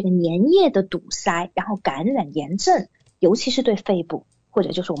包括这个粘液的堵塞，然后感染炎症，尤其是对肺部或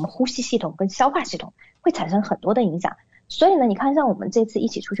者就是我们呼吸系统跟消化系统会产生很多的影响。所以呢你看像我们这次一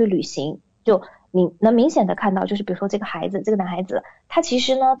起出去旅行，就你能明显的看到，就是比如说这个男孩子他其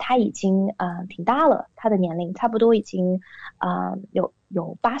实呢他已经挺大了，他的年龄差不多已经有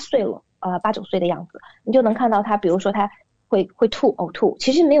8岁了，8、9岁的样子，你就能看到他比如说他会呕吐，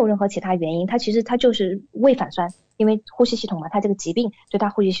其实没有任何其他原因，他就是胃反酸，因为呼吸系统嘛，他这个疾病对他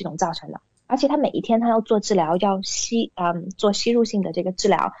呼吸系统造成的，而且他每一天他要做治疗，要做吸入性的这个治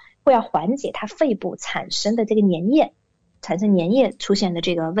疗，会要缓解他肺部产生的这个粘液出现的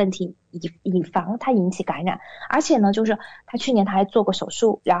这个问题，以防它引起感染。而且呢就是他去年他还做过手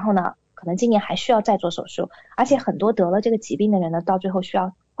术，然后呢可能今年还需要再做手术，而且很多得了这个疾病的人呢到最后需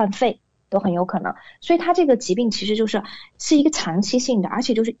要换肺都很有可能，所以他这个疾病其实是一个长期性的，而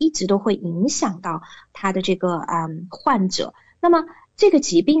且就是一直都会影响到他的这个患者。那么这个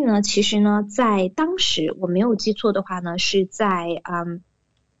疾病呢其实呢在当时我没有记错的话呢是在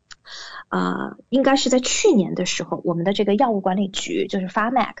应该是在去年的时候，我们的这个药物管理局就是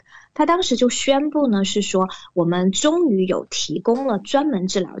FAMAC， 他当时就宣布呢是说我们终于有提供了专门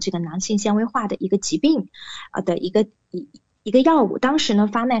治疗这个囊性纤维化的一个疾病的一个药物。当时呢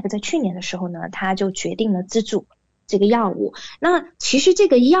FAMAC 在去年的时候呢他就决定了资助这个药物。那其实这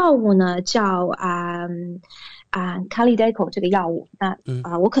个药物呢叫Kalideco 这个药物，那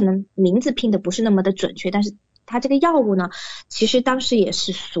我可能名字拼的不是那么的准确，但是它这个药物呢其实当时也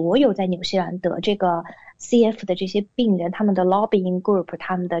是所有在纽西兰得这个 CF 的这些病人，他们的 lobbying group，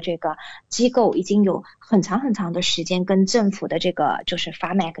 他们的这个机构已经有很长的时间跟政府的这个就是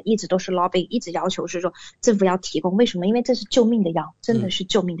FAMAC 一直都是 lobbying， 一直要求是说政府要提供。为什么？因为这是救命的药，真的是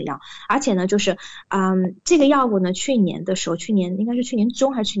救命的药。而且呢就是这个药物呢去年应该是去年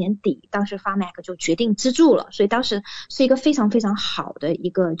中还是去年底，当时 FAMAC 就决定资助了，所以当时是一个非常好的一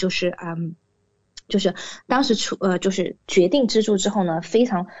个就是当时就是决定资助之后呢非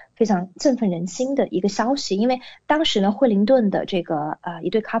常振奋人心的一个消息。因为当时呢惠灵顿的这个一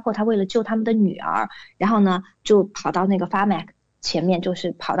对 couple 他为了救他们的女儿，然后呢就跑到那个 FAMAC 前面，就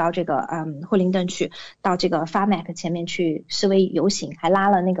是跑到这个惠灵顿去，到这个 FAMAC 前面去示威游行，还拉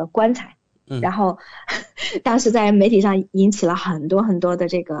了那个棺材，然后当时在媒体上引起了很多的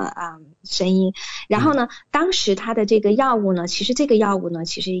这个声音。然后呢当时它的这个药物呢其实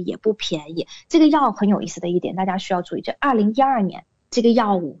也不便宜。这个药很有意思的一点大家需要注意，这2012年这个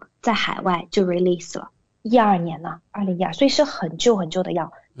药物在海外就 release 了，12年了，2012，所以是很旧的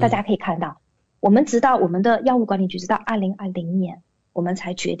药。大家可以看到我们直到我们的药物管理局直到2020年我们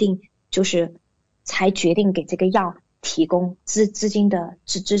才决定给这个药提供资金的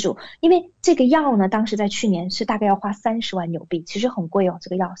资助。因为这个药呢当时在去年是大概要花30万纽币，其实很贵哦，这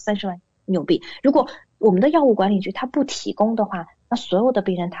个药30万纽币。如果我们的药物管理局它不提供的话，那所有的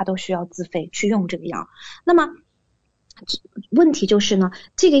病人他都需要自费去用这个药。那么问题就是呢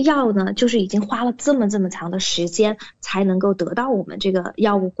这个药呢就是已经花了这么长的时间才能够得到我们这个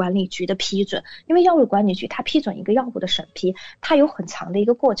药物管理局的批准。因为药物管理局它批准一个药物的审批，它有很长的一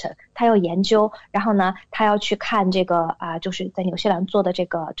个过程，它要研究，然后呢它要去看这个就是在纽西兰做的这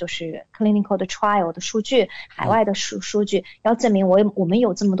个就是 clinical 的 trial 的数据，海外的数据，要证明我们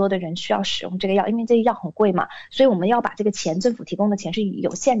有这么多的人需要使用这个药，因为这个药很贵嘛，所以我们要把这个钱，政府提供的钱是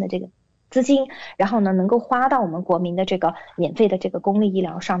有限的这个资金，然后呢能够花到我们国民的这个免费的这个公立医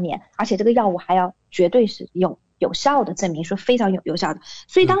疗上面，而且这个药物还要绝对是有效的，证明说非常有效的。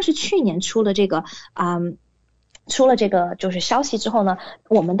所以当时去年出了这个就是消息之后呢，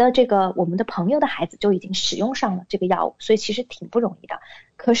我们的朋友的孩子就已经使用上了这个药物，所以其实挺不容易的。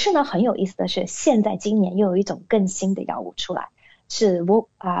可是呢很有意思的是，现在今年又有一种更新的药物出来，是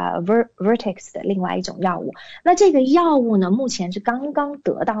Vertex 的另外一种药物。那这个药物呢目前是刚刚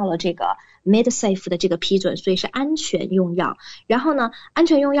得到了这个 MedSafe 的这个批准，所以是安全用药。然后呢安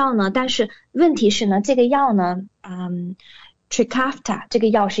全用药呢，但是问题是呢这个药呢Trikafta 这个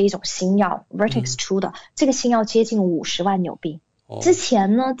药是一种新药， Vertex 出的，这个新药接近50万纽币。之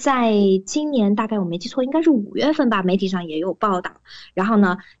前呢在今年大概我没记错应该是5月份吧，媒体上也有报道。然后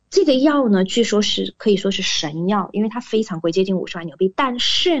呢这个药呢据说是可以说是神药，因为它非常贵，接近50万纽币。但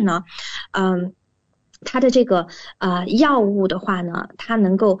是呢它的这个药物的话呢，它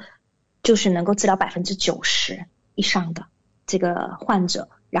能够治疗90%以上的这个患者，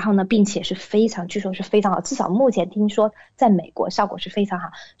然后呢并且是据说是非常好，至少目前听说在美国效果是非常好。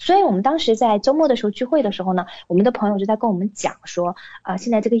所以我们当时在周末的时候聚会的时候呢，我们的朋友就在跟我们讲说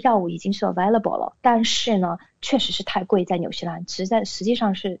现在这个药物已经是 available 了，但是呢确实是太贵，在纽西兰实际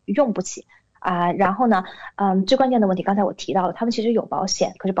上是用不起。然后呢，最关键的问题，刚才我提到了，他们其实有保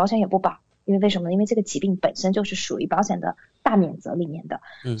险，可是保险也不保，因为为什么呢？因为这个疾病本身就是属于保险的大免责里面的，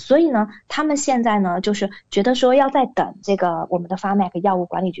所以呢，他们现在呢，就是觉得说要再等这个我们的 Pharmac 药物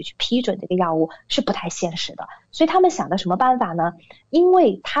管理局去批准这个药物是不太现实的，所以他们想的什么办法呢？因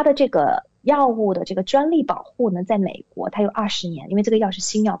为它的这个药物的这个专利保护呢，在美国它有20年，因为这个药是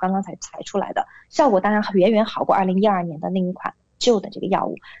新药，刚刚才裁出来的，效果当然远远好过2012年的另一款旧的这个药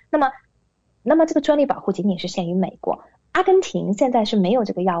物。那么这个专利保护仅仅是限于美国，阿根廷现在是没有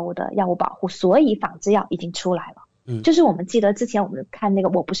这个药物的药物保护，所以仿制药已经出来了。就是我们记得之前我们看那个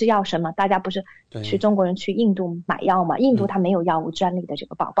我不是药神嘛，大家不是去中国人去印度买药嘛，印度它没有药物专利的这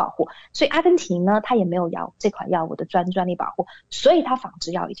个保护，所以阿根廷呢它也没有这款药物的专利保护，所以它仿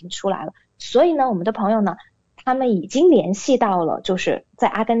制药已经出来了。所以呢我们的朋友呢他们已经联系到了就是在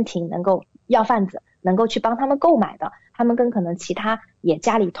阿根廷能够药贩子能够去帮他们购买的，他们跟可能其他也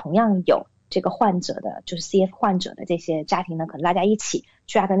家里同样有这个患者的就是 CF 患者的这些家庭呢，可能大家一起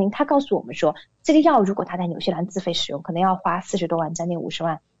去阿根廷。他告诉我们说这个药如果他在纽西兰自费使用可能要花40多万将近50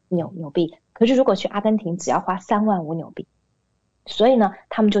万纽币，可是如果去阿根廷只要花3万5纽币，所以呢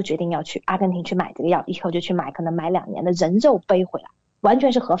他们就决定要去阿根廷去买这个药，以后就去买，可能买2年的人肉背回来，完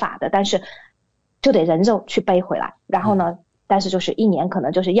全是合法的，但是就得人肉去背回来，然后呢但是就是1年可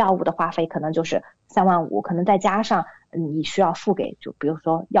能就是药物的花费可能就是3万5，可能再加上你需要付给就比如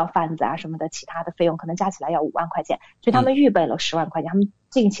说药贩子什么的其他的费用，可能加起来要5万块钱，所以他们预备了10万块钱，他们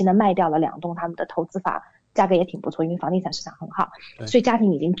近期呢卖掉了2栋他们的投资房，价格也挺不错，因为房地产市场很好，所以家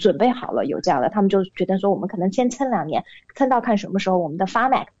庭已经准备好了有这样的，他们就觉得说我们可能先撑2年，撑到看什么时候我们的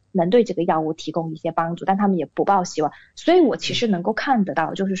Pharmac 能对这个药物提供一些帮助，但他们也不抱希望。所以我其实能够看得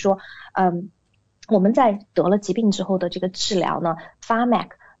到就是说我们在得了疾病之后的这个治疗呢 Pharmac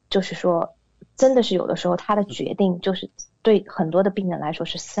就是说真的是有的时候他的决定就是对很多的病人来说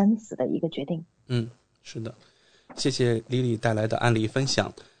是生死的一个决定。是的，谢谢莉莉带来的案例分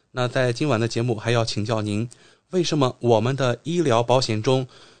享。那在今晚的节目还要请教您，为什么我们的医疗保险中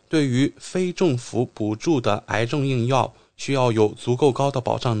对于非政府补助的癌症用药需要有足够高的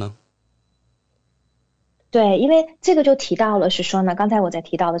保障呢？对，因为这个就提到了是说呢，刚才我在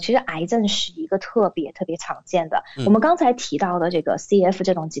提到的其实癌症是一个特别常见的，我们刚才提到的这个 CF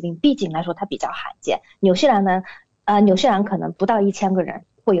这种疾病毕竟来说它比较罕见，纽西兰可能不到1000个人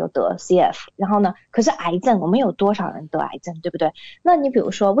会有得 CF， 然后呢可是癌症我们有多少人得癌症，对不对？那你比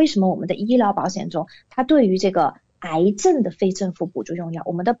如说为什么我们的医疗保险中它对于这个癌症的非政府补助用药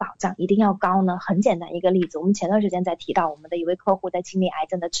我们的保障一定要高呢？很简单一个例子，我们前段时间在提到我们的一位客户在经历癌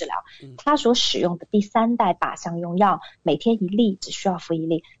症的治疗，他所使用的第3代靶向用药每天1粒，只需要服1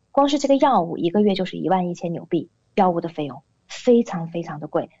粒，光是这个药物1个月就是11000纽币，药物的费用非常的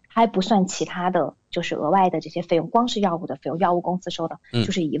贵，还不算其他的就是额外的这些费用，光是药物的费用药物公司收的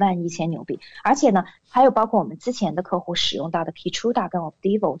就是11000纽币，而且呢还有包括我们之前的客户使用到的 Keytruda 跟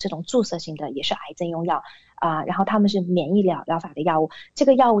Opdivo 这种注射性的也是癌症用药然后他们是免疫疗法的药物，这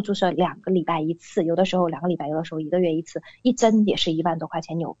个药物注射2个礼拜1次，有的时候2个礼拜，有的时候1个月1次，一针也是1万多块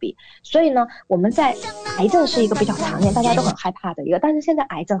钱纽币。所以呢我们在癌症是一个比较常见大家都很害怕的一个，但是现在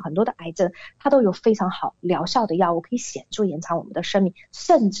很多的癌症它都有非常好疗效的药物，可以显著延长我们的生命，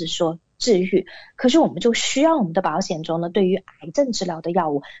甚至说治愈，可是我们就需要我们的保险中呢对于癌症治疗的药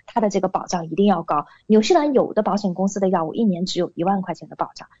物它的这个保障一定要高。纽西兰有的保险公司的药物1年只有1万块钱的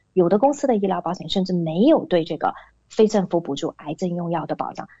保障，有的公司的医疗保险甚至没有对这个非政府补助癌症用药的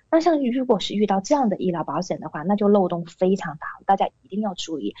保障。那像如果是遇到这样的医疗保险的话，那就漏洞非常大，大家一定要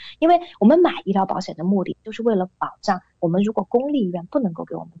注意，因为我们买医疗保险的目的就是为了保障我们如果公立医院不能够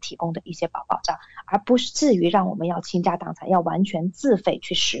给我们提供的一些保障，而不是至于让我们要倾家荡产，要完全自费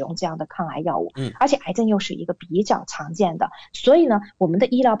去使用这样的抗癌药物。而且癌症又是一个比较常见的，所以呢我们的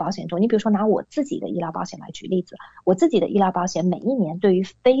医疗保险中，你比如说拿我自己的医疗保险来举例子，我自己的医疗保险每一年对于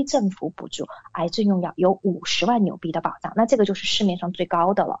非政府补助癌症用药有50万纽币的保障，那这个就是市面上最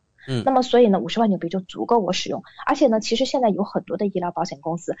高的了。那么所以呢50万纽币就足够我使用，而且呢其实现在有很多的医疗保险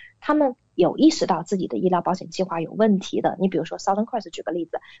公司他们有意识到自己的医疗保险计划有问题的，你比如说 Southern Cross 举个例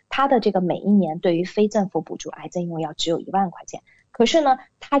子，他的这个每一年对于非政府补助癌症用药只有1万块钱，可是呢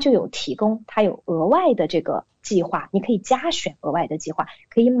他就有提供他有额外的这个计划，你可以加选额外的计划，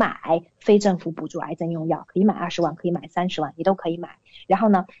可以买非政府补助癌症用药，可以买20万可以买30万，你都可以买。然后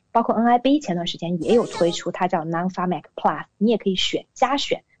呢包括 NIB 前段时间也有推出它叫 Non-Pharmac Plus， 你也可以加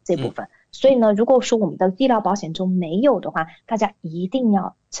选这部分。所以呢如果说我们的医疗保险中没有的话，大家一定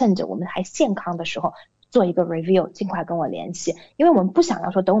要趁着我们还健康的时候做一个 review， 尽快跟我联系，因为我们不想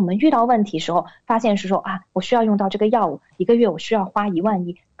要说等我们遇到问题时候发现是说我需要用到这个药物，1个月我需要花1万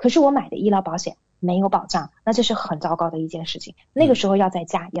1，可是我买的医疗保险没有保障，那这是很糟糕的一件事情。那个时候要在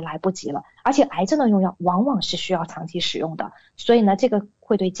家也来不及了，而且癌症的用药往往是需要长期使用的，所以呢，这个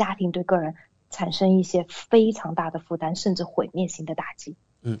会对家庭对个人产生一些非常大的负担，甚至毁灭性的打击。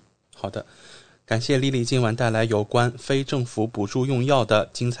好的，感谢丽丽今晚带来有关非政府补助用药的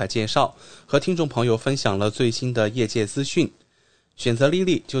精彩介绍，和听众朋友分享了最新的业界资讯。选择丽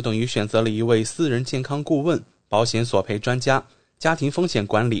丽就等于选择了一位私人健康顾问、保险索赔专家、家庭风险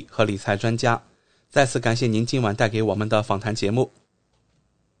管理和理财专家。再次感谢您今晚带给我们的访谈节目。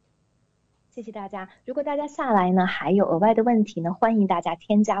谢谢大家。如果大家下来呢还有额外的问题呢，欢迎大家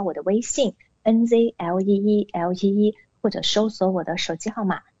添加我的微信 NZLEELEE， 或者搜索我的手机号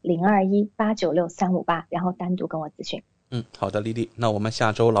码0218963558，然后单独跟我咨询。好的，丽丽，那我们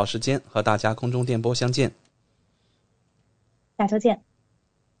下周老时间和大家空中电波相见。下周见。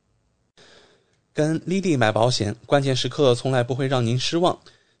跟丽丽买保险，关键时刻从来不会让您失望。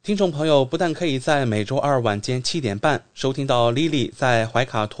听众朋友不但可以在每周二晚间7点半收听到丽丽在怀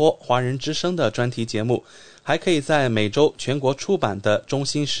卡托华人之声的专题节目，还可以在每周全国出版的《中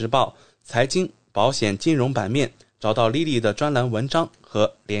新时报》财经、保险、金融版面找到丽丽的专栏文章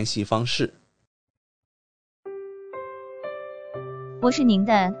和联系方式。我是您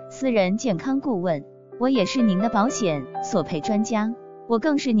的私人健康顾问，我也是您的保险索赔专家，我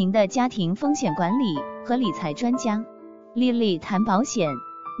更是您的家庭风险管理和理财专家。丽丽谈保险，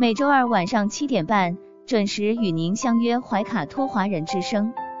每周二晚上7点半准时与您相约怀卡托华人之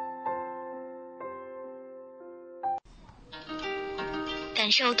声。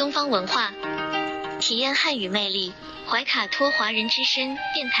感受东方文化，体验汉语魅力。怀卡托华人之声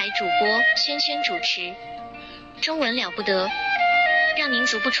电台主播轩轩主持，中文了不得，让您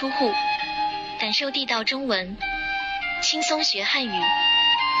足不出户，感受地道中文，轻松学汉语，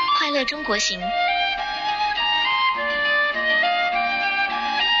快乐中国行。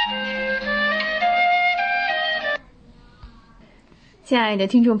亲爱的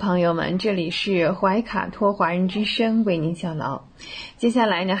听众朋友们，这里是怀卡托华人之声为您效劳。接下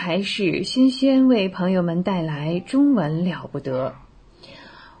来呢，还是轩轩为朋友们带来中文了不得。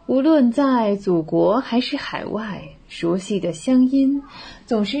无论在祖国还是海外，熟悉的乡音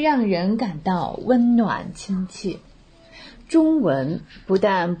总是让人感到温暖亲切。中文不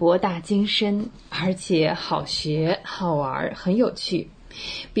但博大精深，而且好学好玩，很有趣。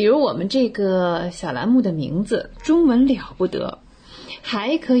比如我们这个小栏目的名字中文了不得，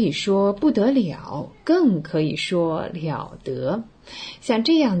还可以说不得了，更可以说了得。像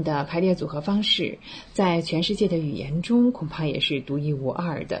这样的排列组合方式，在全世界的语言中恐怕也是独一无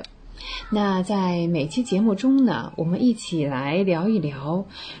二的。那在每期节目中呢，我们一起来聊一聊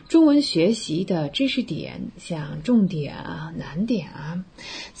中文学习的知识点，像重点啊、难点啊。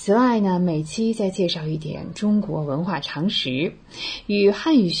此外呢，每期再介绍一点中国文化常识，与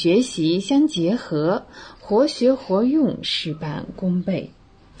汉语学习相结合，活学活用，事半功倍。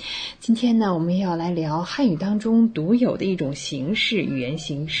今天呢，我们要来聊汉语当中独有的一种形式，语言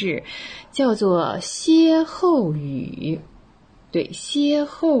形式，叫做歇后语。对，歇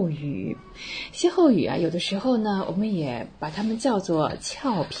后语。歇后语啊，有的时候呢，我们也把它们叫做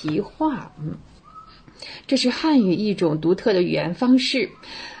俏皮话。这是汉语一种独特的语言方式。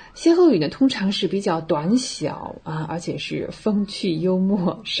歇后语呢，通常是比较短小啊，而且是风趣幽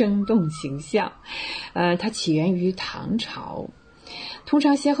默、生动形象。它起源于唐朝。通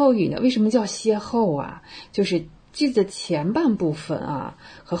常歇后语呢，为什么叫歇后啊？就是句子前半部分啊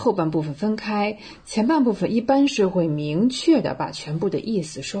和后半部分分开，前半部分一般是会明确的把全部的意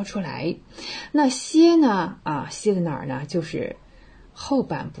思说出来。那歇呢歇在哪儿呢？就是后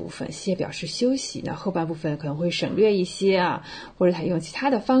半部分，歇表示休息，那后半部分可能会省略一些啊，或者他用其他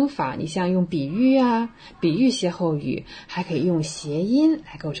的方法，你像用比喻啊，比喻歇后语，还可以用谐音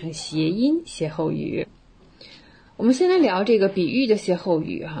来构成谐音歇后语。我们先来聊这个比喻的歇后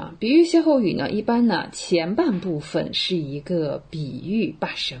语哈。比喻歇后语呢，一般呢前半部分是一个比喻，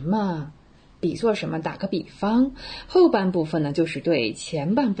把什么比作什么，打个比方。后半部分呢，就是对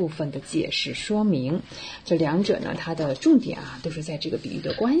前半部分的解释说明。这两者呢，它的重点都是在这个比喻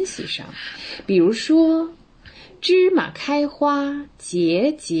的关系上。比如说，芝麻开花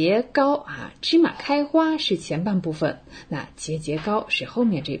节节高芝麻开花是前半部分，那节节高是后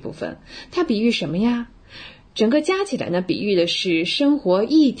面这部分。它比喻什么呀？整个加起来呢，比喻的是生活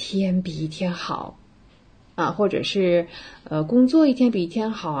一天比一天好或者是工作一天比一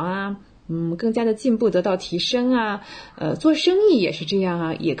天好更加的进步，得到提升做生意也是这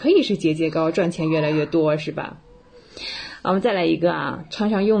样也可以是节节高，赚钱越来越多，是吧？我们再来一个常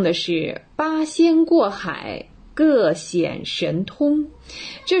常用的是八仙过海，各显神通。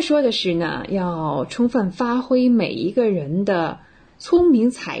这说的是呢，要充分发挥每一个人的聪明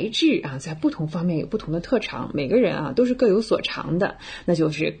才智啊，在不同方面有不同的特长，每个人啊都是各有所长的，那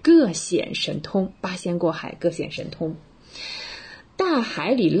就是各显神通，八仙过海各显神通。大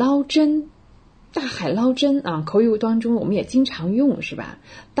海里捞针，大海捞针啊，口语当中我们也经常用，是吧？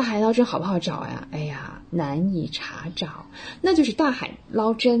大海捞针好不好找呀？哎呀，难以查找，那就是大海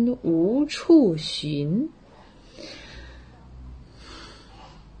捞针无处寻。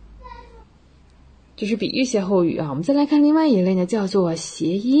这是比喻歇后语啊。我们再来看另外一类呢，叫做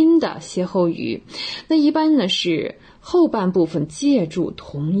谐音的歇后语。那一般呢是后半部分借助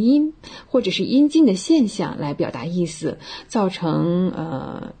同音或者是音近的现象来表达意思，造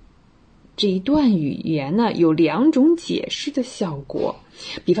成这一段语言呢有两种解释的效果。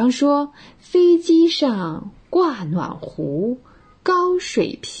比方说，飞机上挂暖壶，高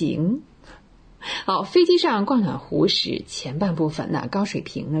水平。好，飞机上挂暖壶是前半部分，那高水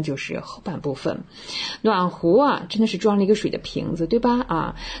平呢就是后半部分。暖壶啊，真的是装了一个水的瓶子，对吧？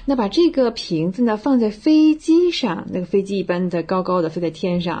啊，那把这个瓶子呢放在飞机上，那个飞机一般在高高的飞在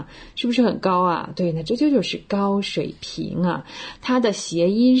天上，是不是很高啊？对，那这就是高水平啊。它的谐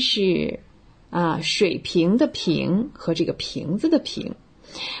音是水平的平和这个瓶子的瓶。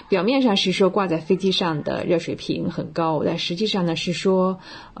表面上是说挂在飞机上的热水瓶很高，但实际上呢是说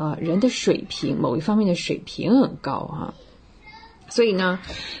人的水平，某一方面的水平很高啊。所以呢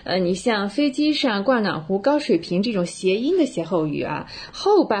你像飞机上挂暖壶，高水平这种谐音的歇后语啊，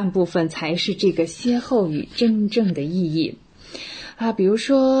后半部分才是这个歇后语真正的意义啊。比如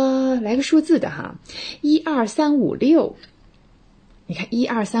说来个数字的哈，1 2 3 5 6，你看1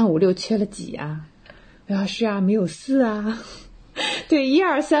 2 3 5 6缺了几啊？是啊，没有4啊。对，1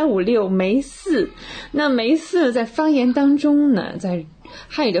 2 3 5 6没4。那没4在方言当中呢，在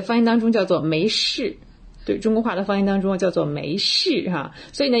汉语的方言当中叫做没事，对，中国话的方言当中叫做没事哈。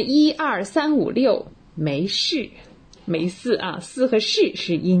所以呢1 2 3 5 6没事，没4啊，4和是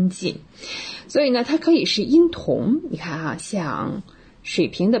是音近，所以呢它可以是音同。你看啊，像水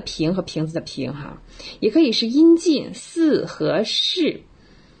瓶的瓶和瓶子的瓶哈，也可以是音近，4和是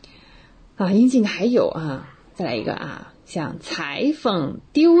啊，音近的还有啊，再来一个啊。像裁缝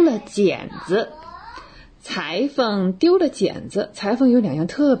丢了剪子，裁缝丢了剪子，裁缝有2样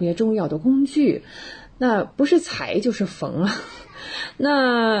特别重要的工具，那不是裁就是缝啊。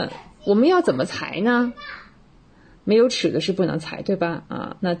那我们要怎么裁呢？没有尺子是不能裁，对吧？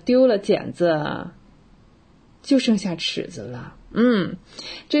啊，那丢了剪子就剩下尺子了。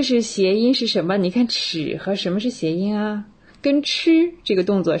这是谐音是什么？你看尺和什么是谐音啊？跟吃这个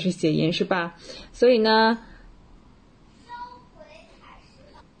动作是谐音，是吧？所以呢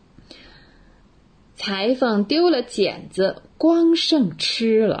裁缝丢了剪子，光剩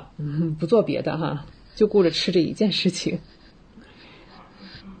吃了。不做别的哈，就顾着吃这一件事情。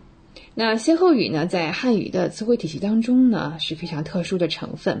那歇后语呢，在汉语的词汇体系当中呢，是非常特殊的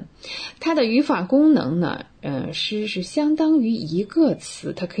成分。它的语法功能呢，是相当于一个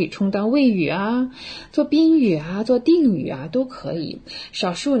词，它可以充当谓语啊，做宾语啊，做定语啊，都可以。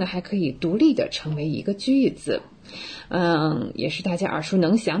少数呢，还可以独立的成为一个句子。也是大家耳熟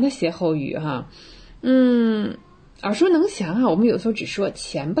能详的歇后语哈。耳熟能详啊，我们有时候只说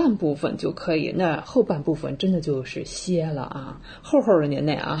前半部分就可以，那后半部分真的就是歇了啊，厚厚的年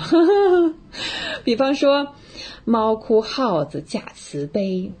代啊。比方说猫哭耗子假慈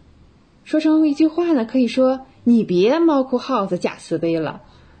悲，说成一句话呢，可以说你别猫哭耗子假慈悲了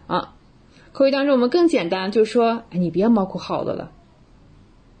啊。口语当中我们更简单，就说你别猫哭耗子了，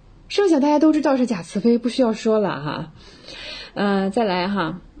剩下大家都知道是假慈悲，不需要说了哈。再来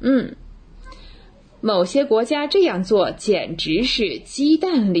哈，某些国家这样做简直是鸡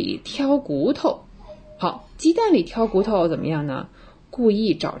蛋里挑骨头。好，鸡蛋里挑骨头怎么样呢？故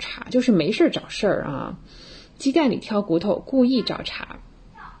意找茬，就是没事找事儿啊。鸡蛋里挑骨头，故意找茬。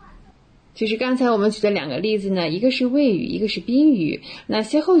其实刚才我们举的2个例子呢，一个是谓语，一个是宾语。那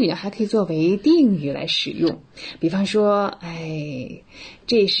歇后语呢，还可以作为定语来使用。比方说，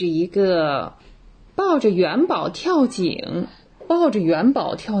这是一个抱着元宝跳井，抱着元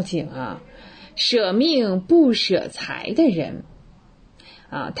宝跳井啊，舍命不舍财的人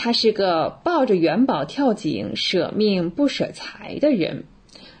啊，他是个抱着元宝跳井，舍命不舍财的人。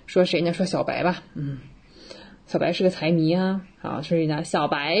说谁呢？说小白吧。小白是个财迷啊。好，所以呢，小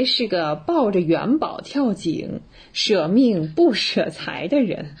白是个抱着元宝跳井，舍命不舍财的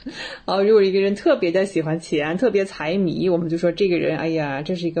人。如果一个人特别的喜欢钱，特别财迷，我们就说这个人，哎呀，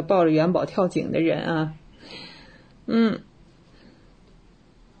这是一个抱着元宝跳井的人啊。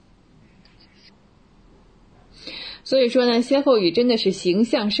所以说呢，歇后语真的是形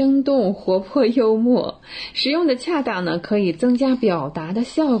象生动、活泼幽默，使用的恰当呢，可以增加表达的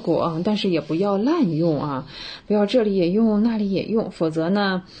效果啊，但是也不要滥用啊，不要这里也用那里也用，否则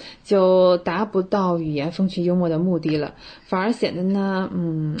呢就达不到语言风趣幽默的目的了，反而显得呢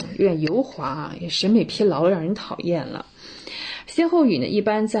有点油滑，也审美疲劳，让人讨厌了。歇后语呢，一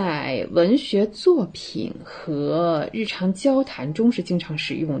般在文学作品和日常交谈中是经常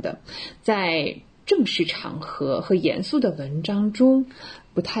使用的，在正式场合和严肃的文章中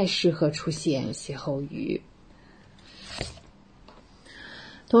不太适合出现歇后语。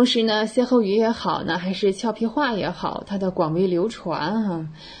同时呢，歇后语也好呢，还是俏皮话也好，它的广为流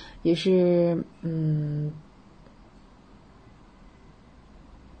传也是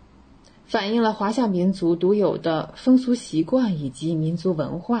反映了华夏民族独有的风俗习惯以及民族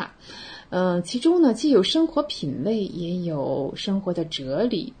文化。其中呢，既有生活品味，也有生活的哲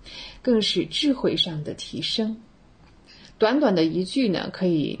理，更是智慧上的提升。短短的一句呢，可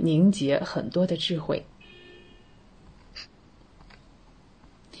以凝结很多的智慧。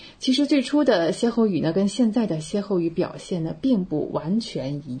其实最初的歇后语呢，跟现在的歇后语表现呢，并不完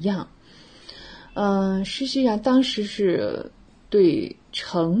全一样。实际上当时是对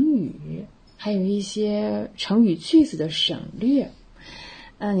成语还有一些成语句子的省略。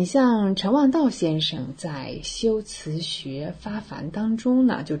你像陈望道先生在《修辞学发凡》当中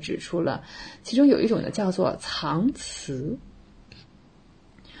呢，就指出了其中有一种呢叫做藏词。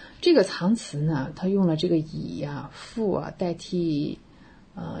这个藏词呢，他用了这个以复代替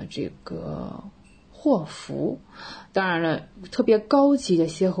这个祸福。当然了，特别高级的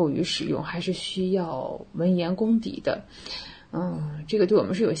歇后语使用还是需要文言功底的。这个对我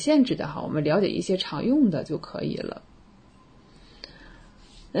们是有限制的哈，我们了解一些常用的就可以了。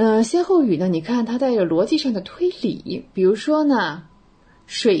歇后语呢，你看它带有逻辑上的推理，比如说呢，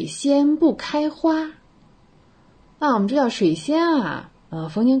水仙不开花我们知道水仙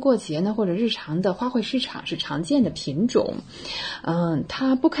逢年过节呢，或者日常的花卉市场是常见的品种。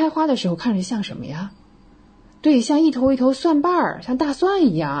它不开花的时候看着像什么呀？对，像一头一头蒜瓣儿，像大蒜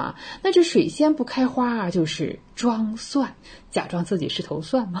一样。那这水仙不开花就是装蒜，假装自己是头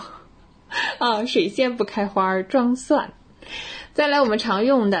蒜吗？水仙不开花装蒜。再来我们常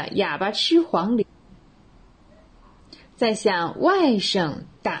用的哑巴吃黄连，再像外甥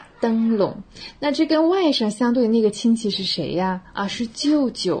打灯笼，那这跟外甥相对的那个亲戚是谁呀？是舅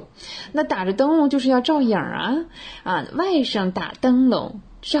舅。那打着灯笼就是要照影外甥打灯笼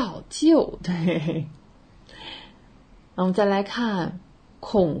照旧。对，我们再来看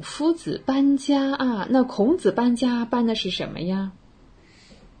孔夫子搬家那孔子搬家搬的是什么呀？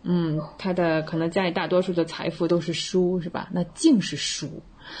他的可能家里大多数的财富都是书，是吧？那竟是书。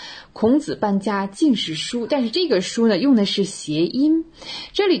孔子搬家竟是书，但是这个书呢用的是谐音，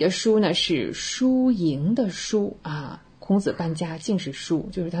这里的书呢是输赢的输孔子搬家竟是书，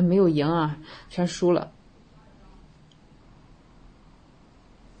就是他没有赢全输了。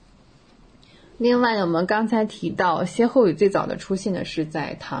另外呢，我们刚才提到歇后语最早的出现的是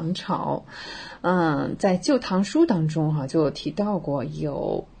在唐朝。在《旧唐书》当中就提到过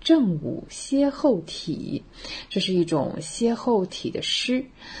有正午歇后体，这是一种歇后体的诗。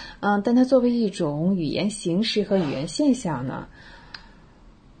但它作为一种语言形式和语言现象呢，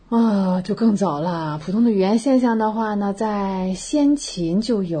就更早了。普通的语言现象的话呢，在先秦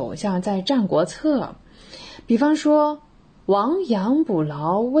就有，像在《战国策》，比方说亡羊补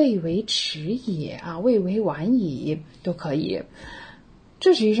牢，未为迟也未为晚矣，都可以。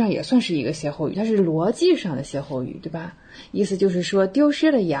这实际上也算是一个歇后语，它是逻辑上的歇后语，对吧？意思就是说，丢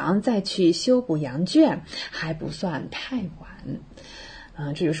失了羊再去修补羊圈还不算太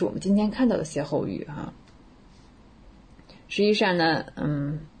晚。这就是我们今天看到的歇后语实际上呢，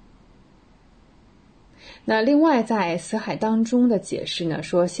那另外在死海当中的解释呢，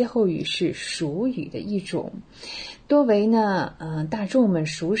说歇后语是俗语的一种，多为呢大众们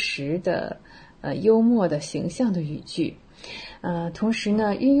熟识的幽默的形象的语句。同时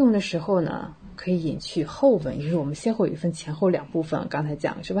呢，运用的时候呢，可以隐去后文，因为我们歇后语分前后两部分，刚才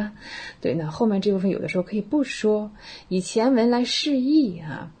讲是吧？对，那后面这部分有的时候可以不说，以前文来示意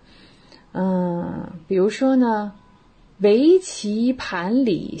比如说呢，围棋盘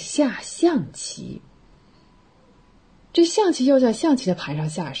里下象棋，这象棋要在象棋的盘上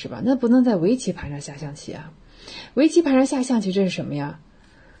下是吧？那不能在围棋盘上下象棋围棋盘上下象棋这是什么呀？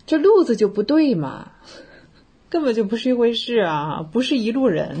这路子就不对嘛，根本就不是一回事不是一路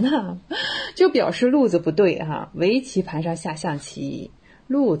人就表示路子不对围棋盘上下象棋，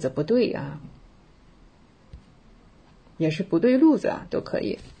路子不对也是不对路子都可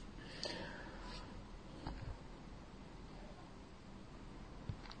以。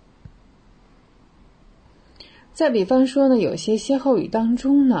再比方说呢，有些歇后语当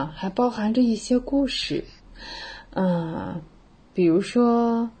中呢，还包含着一些故事。比如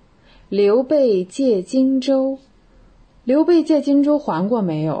说刘备借荆州，刘备借荆州还过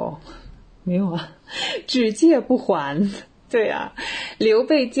没有？没有啊，只借不还。对啊，刘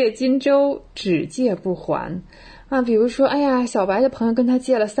备借荆州，只借不还啊。比如说，哎呀，小白的朋友跟他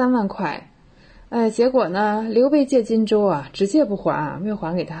借了3万块，结果呢，刘备借荆州啊，只借不还啊，没有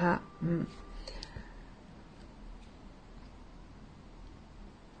还给他。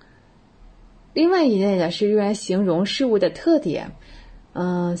另外一类呢是用来形容事物的特点，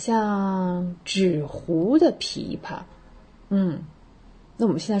像纸糊的琵琶，那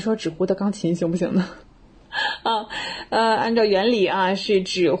我们现在说纸糊的钢琴行不行呢？按照原理啊，是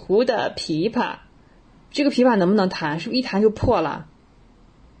纸糊的琵琶。这个琵琶能不能弹？是不是一弹就破了？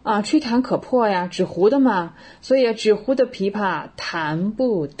吹弹可破呀，纸糊的嘛，所以纸糊的琵琶弹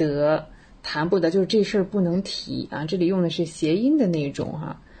不得，弹不得就是这事儿不能提啊。这里用的是谐音的那种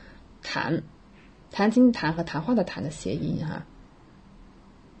弹琴的弹和谈话的谈的谐音哈。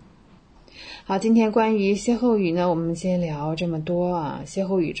好，今天关于歇后语呢，我们先聊这么多啊。歇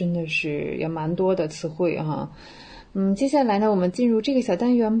后语真的是也蛮多的词汇哈。接下来呢，我们进入这个小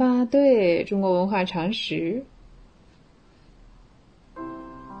单元吧。对，中国文化常识。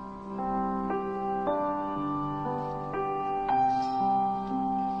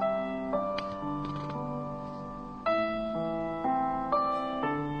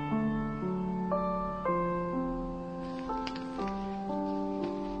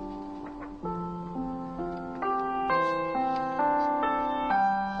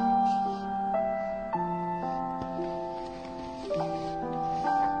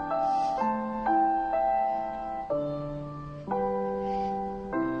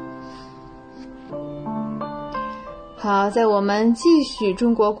好，在我们继续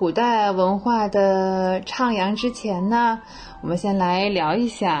中国古代文化的徜徉之前呢，我们先来聊一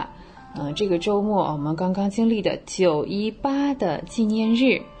下这个周末我们刚刚经历的918的纪念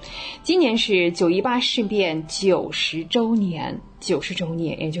日。今年是918事变90周年，90周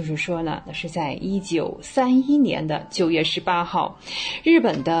年，也就是说呢，是在1931年的9月18号，日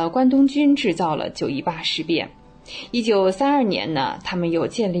本的关东军制造了918事变。1932年呢，他们又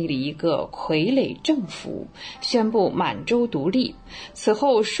建立了一个傀儡政府，宣布满洲独立。此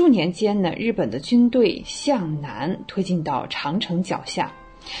后数年间呢，日本的军队向南推进到长城脚下。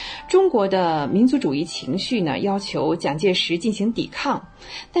中国的民族主义情绪呢，要求蒋介石进行抵抗，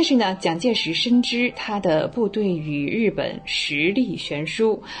但是呢，蒋介石深知他的部队与日本实力悬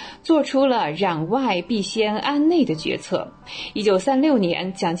殊，做出了攘外必先安内的决策。1936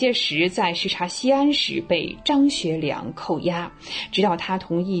年，蒋介石在视察西安时被张学良扣押，直到他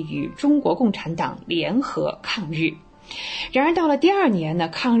同意与中国共产党联合抗日。然而到了第2年呢，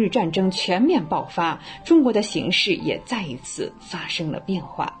抗日战争全面爆发，中国的形势也再一次发生了变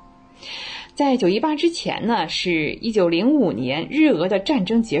化。在918之前呢，是1905年日俄的战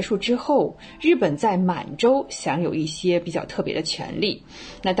争结束之后，日本在满洲享有一些比较特别的权利。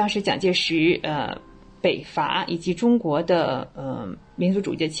那当时蒋介石北伐以及中国的民族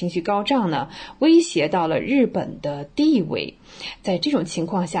主义的情绪高涨呢，威胁到了日本的地位。在这种情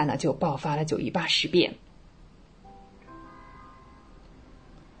况下呢，就爆发了918事变。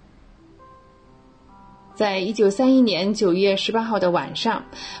在1931年9月18号的晚上，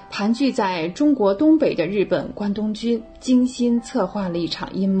盘踞在中国东北的日本关东军精心策划了一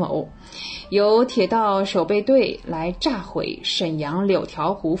场阴谋，由铁道守备队来炸毁沈阳柳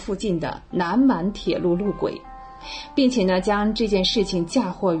条湖附近的南满铁路路轨，并且呢，将这件事情嫁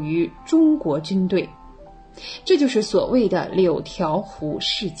祸于中国军队。这就是所谓的柳条湖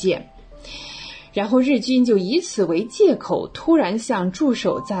事件。然后日军就以此为借口，突然向驻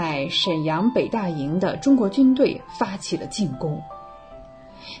守在沈阳北大营的中国军队发起了进攻。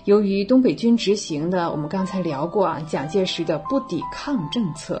由于东北军执行的我们刚才聊过蒋介石的不抵抗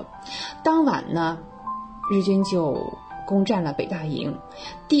政策，当晚呢，日军就攻占了北大营。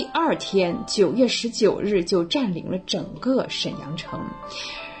第2天9月19日就占领了整个沈阳城。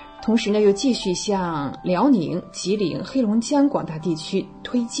同时呢，又继续向辽宁、吉林、黑龙江广大地区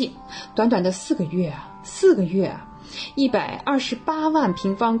推进。短短的4个月，128万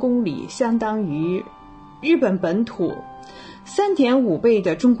平方公里，相当于日本本土3.5倍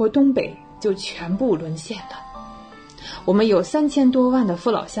的中国东北就全部沦陷了。我们有3000多万的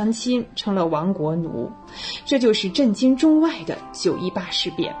父老乡亲成了亡国奴，这就是震惊中外的918事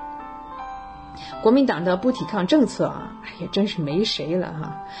变。国民党的不抵抗政策也真是没谁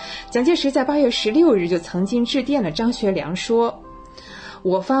了蒋介石在8月16日就曾经致电了张学良说，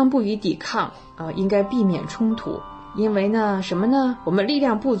我方不予抵抗应该避免冲突，因为呢什么呢？我们力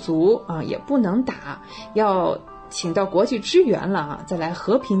量不足啊，也不能打，要请到国际支援了啊，再来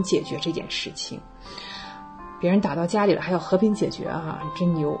和平解决这件事情。别人打到家里了还要和平解决啊，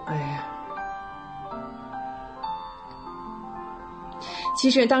真牛！哎呀，其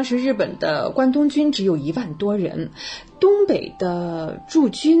实当时日本的关东军只有1万多人，东北的驻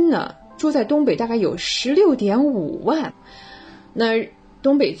军呢，驻在东北大概有16.5万。那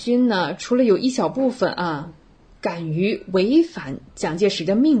东北军呢，除了有一小部分啊敢于违反蒋介石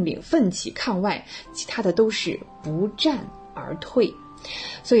的命令奋起抗外，其他的都是不战而退。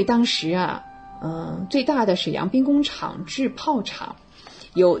所以当时啊最大的沈阳兵工厂制炮厂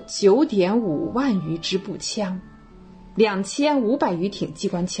有 9.5 万余支步枪，2500余挺机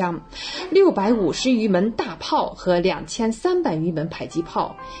关枪，650余门大炮和2300余门迫击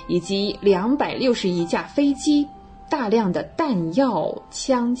炮，以及261架飞机，大量的弹药、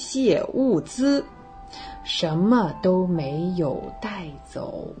枪械、物资，什么都没有带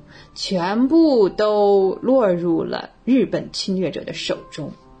走，全部都落入了日本侵略者的手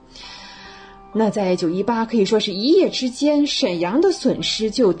中。那在918可以说是一夜之间，沈阳的损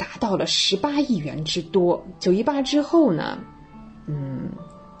失就达到了18亿元之多。918之后呢，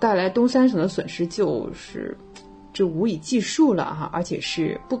带来东三省的损失就是这无以计数了哈，而且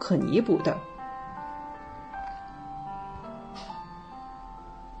是不可弥补的。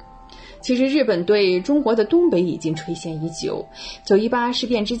其实日本对中国的东北已经垂涎已久。918事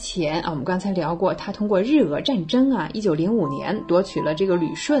变之前啊，我们刚才聊过，他通过日俄战争啊，1905年夺取了这个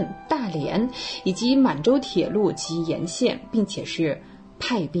旅顺、大连以及满洲铁路及沿线，并且是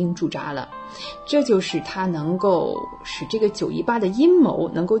派兵驻扎了。这就是他能够使这个918的阴谋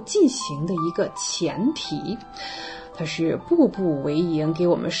能够进行的一个前提。他是步步为营，给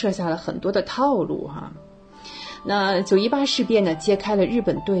我们设下了很多的套路哈。那918事变呢，揭开了日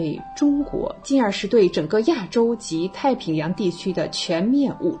本对中国，进而是对整个亚洲及太平洋地区的全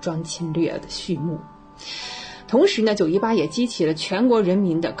面武装侵略的序幕。同时呢，918也激起了全国人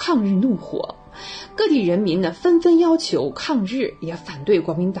民的抗日怒火，各地人民呢纷纷要求抗日，也反对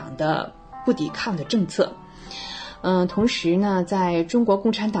国民党的不抵抗的政策。同时呢，在中国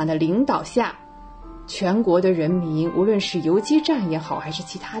共产党的领导下，全国的人民无论是游击战也好，还是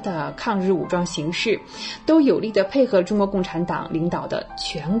其他的抗日武装形式，都有力地配合中国共产党领导的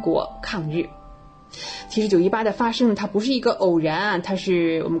全国抗日。其实918的发生它不是一个偶然，它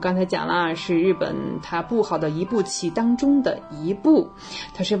是我们刚才讲了，是日本它布好的一步棋当中的一步，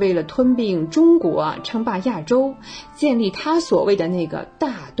它是为了吞并中国，称霸亚洲，建立它所谓的那个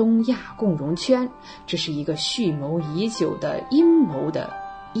大东亚共荣圈，这是一个蓄谋已久的阴谋的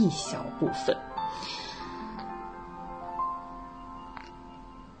一小部分。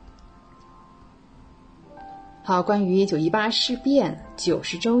好，关于918事变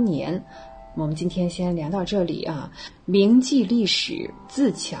90周年，我们今天先聊到这里啊。铭记历史，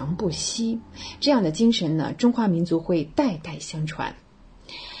自强不息，这样的精神呢，中华民族会代代相传。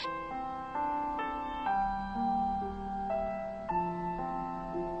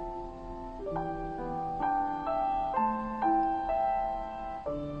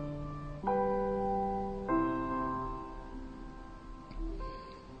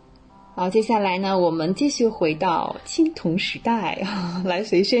好，接下来呢，我们继续回到青铜时代，来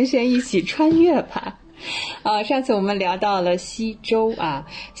随轩轩一起穿越吧。上次我们聊到了西周啊，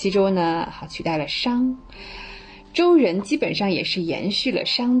西周呢，取代了商。周人基本上也是延续了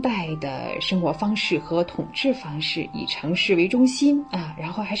商代的生活方式和统治方式，以城市为中心啊，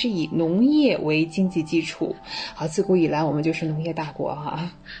然后还是以农业为经济基础。好，自古以来我们就是农业大国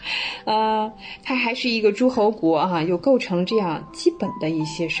哈。它还是一个诸侯国哈，又构成这样基本的一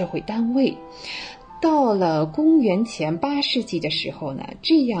些社会单位。到了公元前8世纪的时候呢，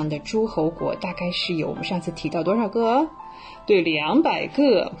这样的诸侯国大概是有我们上次提到多少个？对，200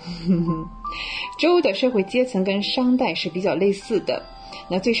个。周的社会阶层跟商代是比较类似的，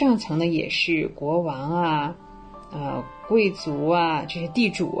那最上层呢也是国王啊、贵族啊、这些地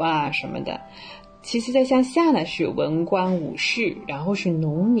主啊什么的，其次再向下呢是文官武士，然后是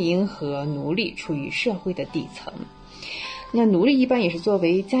农民和奴隶，处于社会的底层。那奴隶一般也是作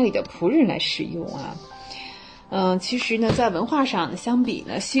为家里的仆人来使用啊。其实呢，在文化上相比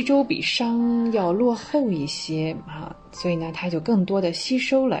呢，西周比商要落后一些啊，所以呢，它就更多的吸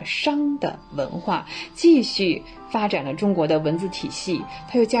收了商的文化，继续发展了中国的文字体系，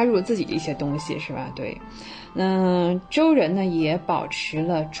它又加入了自己的一些东西，是吧？对。周人呢也保持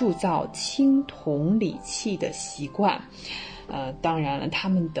了铸造青铜礼器的习惯，当然了，他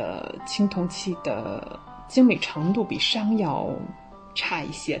们的青铜器的精美程度比商要差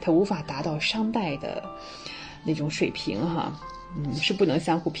一些，它无法达到商代的那种水平哈，是不能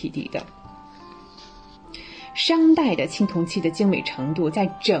相互匹敌的。商代的青铜器的精美程度，在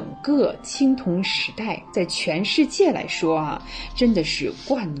整个青铜时代，在全世界来说啊，真的是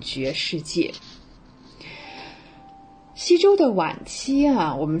冠绝世界。西周的晚期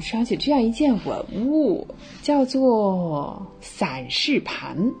啊，我们想起这样一件文物，叫做散氏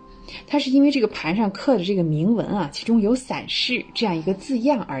盘。它是因为这个盘上刻的这个铭文啊，其中有散氏这样一个字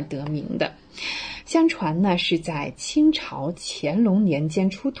样而得名的。相传呢，是在清朝乾隆年间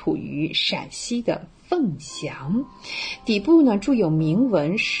出土于陕西的凤翔，底部呢注有铭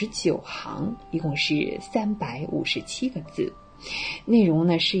文19行，一共是357个字。内容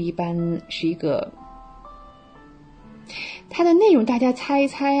呢是一个，它的内容大家猜一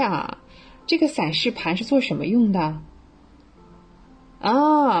猜啊，这个散氏盘是做什么用的？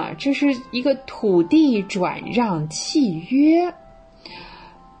啊，这是一个土地转让契约。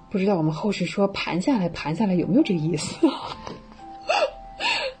不知道我们后世说盘下来有没有这个意思？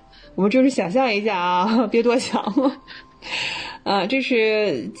我们就是想象一下啊，别多想。这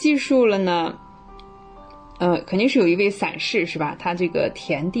是记述了呢，肯定是有一位散氏是吧？他这个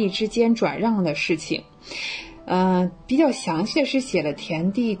田地之间转让的事情。比较详细的是写了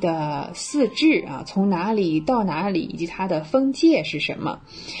田地的四制啊，从哪里到哪里，以及它的封界是什么。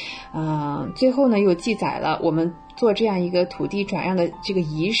最后呢又记载了我们做这样一个土地转让的这个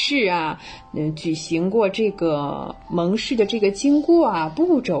仪式啊，举行过这个盟誓的这个经过啊，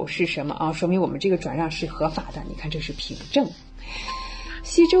步骤是什么啊？说明我们这个转让是合法的。你看这是凭证。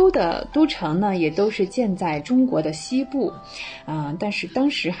西周的都城呢，也都是建在中国的西部，但是当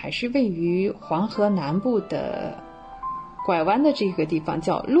时还是位于黄河南部的拐弯的这个地方，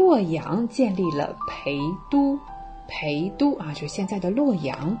叫洛阳，建立了陪都啊，就是现在的洛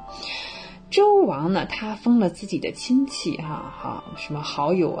阳。周王呢，他封了自己的亲戚什么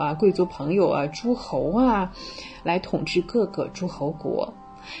好友啊、贵族朋友啊、诸侯啊，来统治各个诸侯国。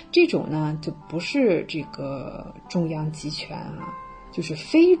这种呢，就不是这个中央集权啊。就是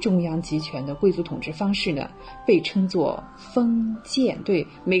非中央集权的贵族统治方式呢，被称作封建。对，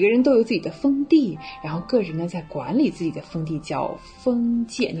每个人都有自己的封地，然后个人呢在管理自己的封地，叫封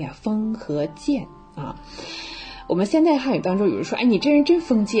建。你看封和建啊，我们现代汉语当中有人说，哎，你这人真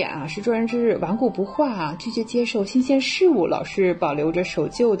封建啊，是做人之顽固不化啊，拒绝接受新鲜事物，老是保留着守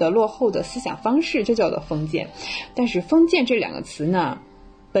旧的落后的思想方式，这叫做封建。但是封建这两个词呢，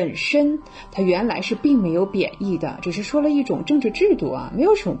本身它原来是并没有贬义的，只是说了一种政治制度啊，没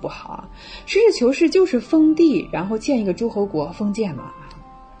有什么不好啊。实事求是就是封地，然后建一个诸侯国，封建嘛。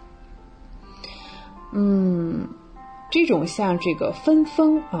这种像这个分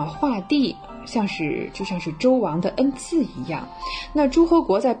封啊、划地，就像是周王的恩赐一样。那诸侯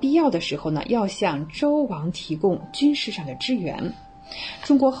国在必要的时候呢，要向周王提供军事上的支援。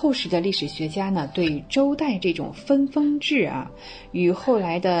中国后世的历史学家呢，对周代这种分封制啊，与后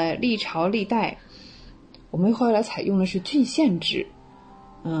来的历朝历代，我们后来采用的是郡县制，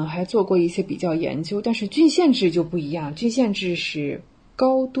还做过一些比较研究。但是郡县制就不一样，郡县制是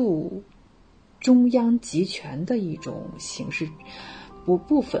高度中央集权的一种形式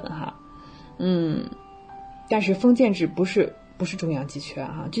部分哈，但是封建制不是中央集权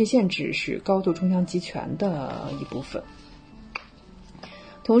哈，郡县制是高度中央集权的一部分。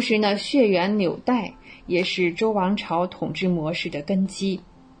同时呢，血缘纽带也是周王朝统治模式的根基。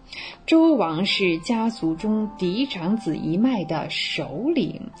周王是家族中嫡长子一脉的首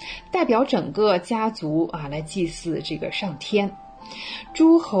领，代表整个家族啊来祭祀这个上天。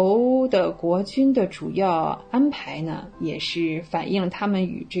诸侯的国君的主要安排呢，也是反映了他们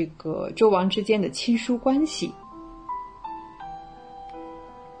与这个周王之间的亲疏关系。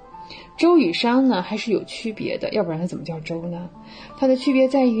周与商呢还是有区别的，要不然它怎么叫周呢？它的区别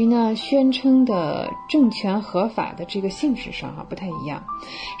在于呢，宣称的政权合法的这个性质上不太一样。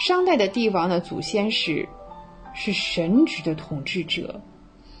商代的帝王呢，祖先是神职的统治者，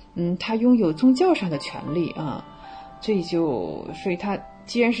他拥有宗教上的权利啊，所以他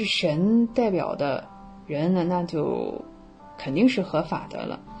既然是神代表的人呢，那就肯定是合法的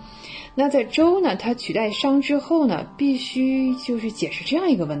了。那在周呢，他取代商之后呢，必须就是解释这样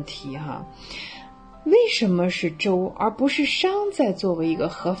一个问题哈，为什么是周而不是商在作为一个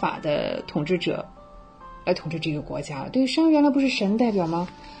合法的统治者来统治这个国家？对，商原来不是神代表吗？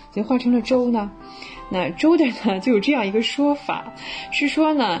怎么换成了周呢？那周的呢就有这样一个说法，是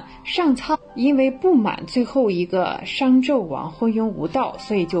说呢，上苍因为不满最后一个商纣王昏庸无道，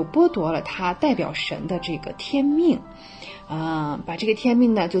所以就剥夺了他代表神的这个天命。把这个天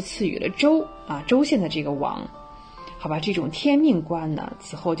命呢就赐予了周周县的这个王。好吧，这种天命观呢，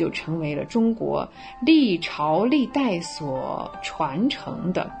此后就成为了中国历朝历代所传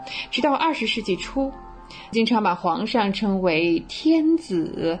承的，直到20世纪初，经常把皇上称为天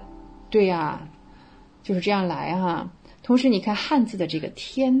子。对呀，就是这样来哈。同时你看汉字的这个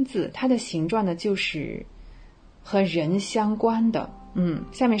天字，它的形状呢就是和人相关的，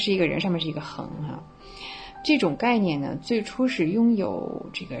下面是一个人，上面是一个横哈。这种概念呢，最初是拥有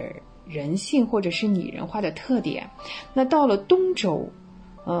这个人性或者是拟人化的特点。那到了东周，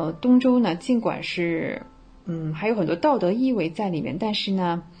东周呢，尽管是还有很多道德意味在里面，但是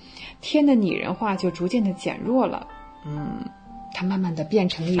呢，天的拟人化就逐渐的减弱了，它慢慢的变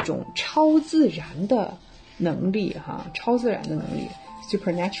成了一种超自然的能力哈，超自然的能力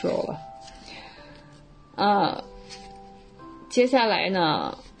supernatural 了。接下来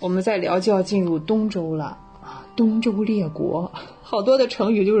呢，我们再聊就要进入东周了啊，东周列国，好多的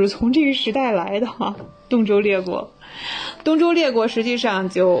成语就是从这个时代来的哈。东周列国，东周列国实际上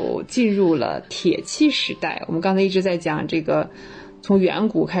就进入了铁器时代。我们刚才一直在讲这个，从远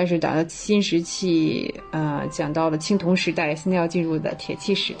古开始打到新石器，讲到了青铜时代，现在要进入的铁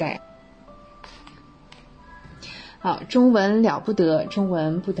器时代。好，中文了不得，中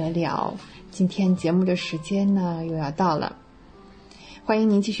文不得了。今天节目的时间呢又要到了，欢迎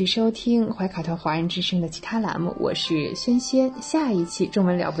您继续收听怀卡特华人之声的其他栏目，我是轩轩。下一期中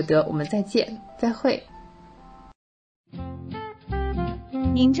文了不得，我们再见，再会。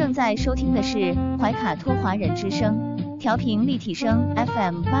您正在收听的是怀卡托华人之声，调频立体声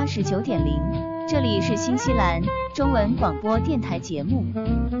FM 89.0，这里是新西兰中文广播电台节目。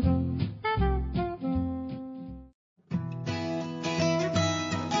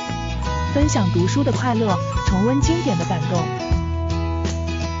分享读书的快乐，重温经典的感动。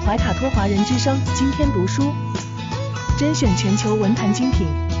怀卡托华人之声今天读书，甄选全球文坛精品，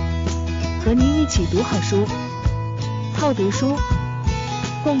和您一起读好书，好读书，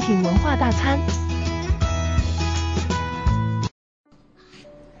共品文化大餐。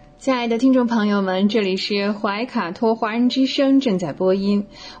亲爱的听众朋友们，这里是怀卡托华人之声正在播音，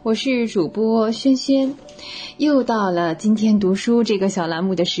我是主播轩轩，又到了今天读书这个小栏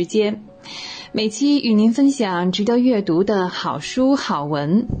目的时间。每期与您分享值得阅读的好书好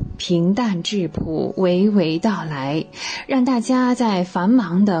文，平淡质朴，娓娓道来，让大家在繁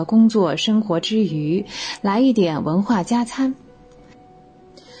忙的工作生活之余，来一点文化加餐。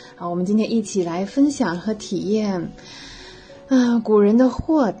好，我们今天一起来分享和体验古人的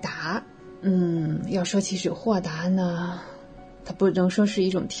豁达。要说其实豁达呢，它不能说是一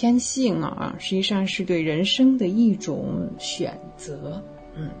种天性啊，实际上是对人生的一种选择。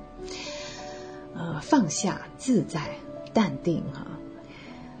放下、自在、淡定啊。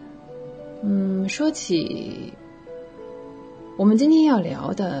说起我们今天要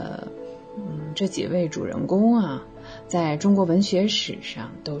聊的，这几位主人公啊，在中国文学史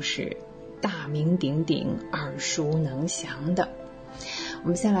上都是大名鼎鼎、耳熟能详的。我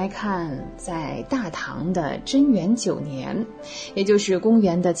们先来看，在大唐的贞元9年，也就是公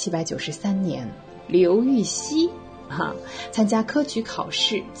元的793年，刘禹锡参加科举考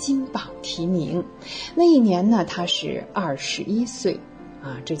试，金榜题名。那一年呢，他是21岁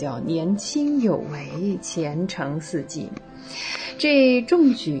这叫年轻有为，前程似锦。这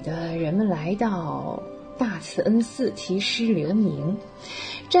中举的人们来到大慈恩寺题诗留名，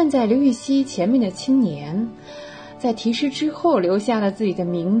站在刘禹锡前面的青年在题诗之后留下了自己的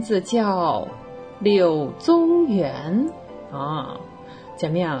名字，叫柳宗元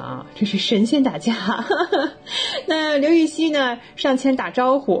见面了啊，这是神仙打架。那刘禹锡呢上前打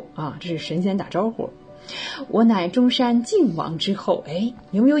招呼这是神仙打招呼。我乃中山靖王之后，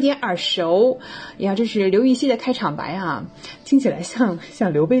有没有点耳熟呀？这是刘禹锡的开场白啊，听起来像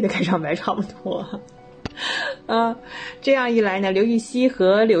刘备的开场白差不多。这样一来呢，刘禹锡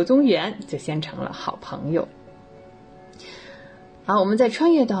和柳宗元就先成了好朋友。好，我们再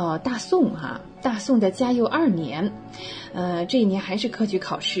穿越到大宋大宋的嘉佑2年，这一年还是科举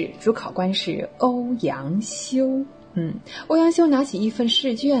考试，主考官是欧阳修。欧阳修拿起一份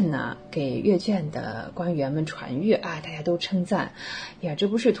试卷呢，给阅卷的官员们传阅大家都称赞呀，这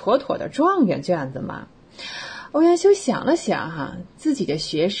不是妥妥的状元卷子吗？欧阳修想了想自己的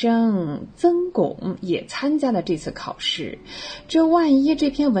学生曾巩也参加了这次考试，这万一这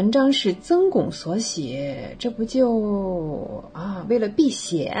篇文章是曾巩所写，这不就为了避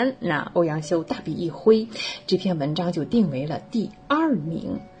嫌，那欧阳修大笔一挥，这篇文章就定为了第2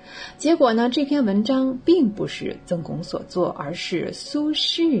名。结果呢，这篇文章并不是曾巩所作，而是苏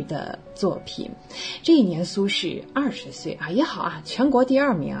轼的作品。这一年苏轼20岁也好全国第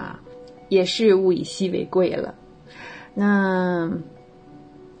2名也是物以稀为贵了。那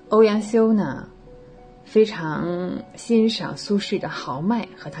欧阳修呢，非常欣赏苏轼的豪迈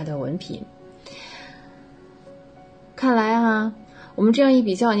和他的文品。看来我们这样一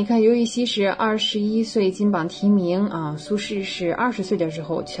比较，你看刘禹锡是21岁金榜题名啊，苏轼是20岁的时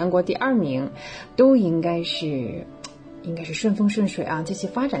候全国第2名，都应该是顺风顺水啊，继续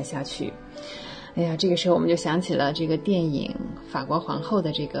发展下去。哎呀，这个时候我们就想起了这个电影《法国皇后》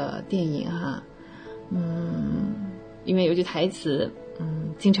的这个电影哈，因为有句台词，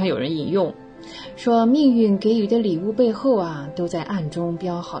经常有人引用，说命运给予的礼物背后啊，都在暗中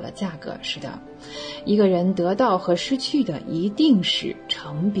标好了价格。是的，一个人得到和失去的一定是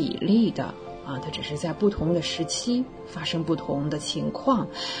成比例的啊，它只是在不同的时期发生不同的情况，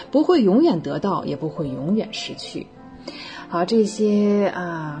不会永远得到，也不会永远失去。好，这些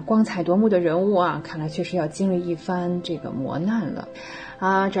光彩夺目的人物啊，看来确实要经历一番这个磨难了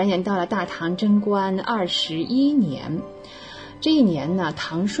啊。转眼到了大唐贞观21年，这一年呢，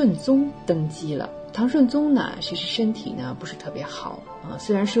唐顺宗登基了。唐顺宗呢，其实身体呢不是特别好啊，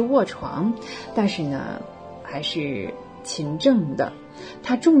虽然是卧床，但是呢还是勤政的。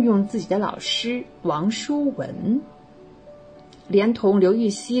他重用自己的老师王叔文，连同刘禹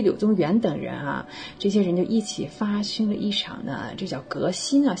锡、柳宗元等人啊，这些人就一起发生了一场呢，这叫革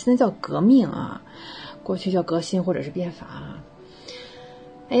新啊，现在叫革命啊，过去叫革新或者是变法啊。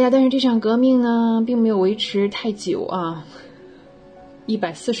哎呀，但是这场革命呢，并没有维持太久啊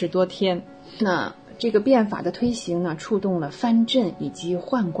，140多天。那这个变法的推行呢，触动了藩镇以及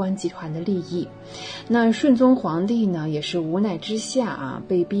宦官集团的利益。那顺宗皇帝呢，也是无奈之下啊，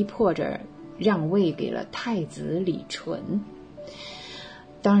被逼迫着让位给了太子李纯。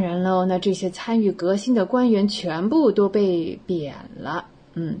当然了，那这些参与革新的官员全部都被贬了。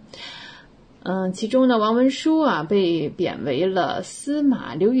其中呢，王文书啊被贬为了司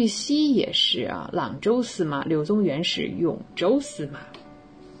马，刘禹锡也是啊朗州司马，柳宗元是永州司马。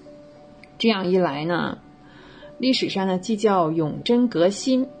这样一来呢，历史上呢既叫永贞革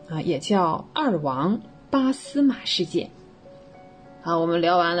新啊，也叫2王8司马事件。好，我们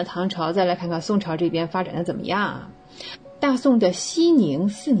聊完了唐朝，再来看看宋朝这边发展的怎么样啊。大宋的熙宁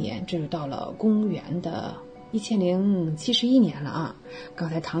4年，这就到了公元的1071年了啊。刚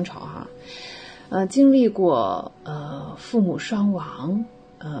才唐朝经历过父母双亡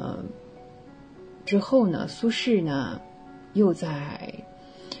之后呢，苏轼呢又在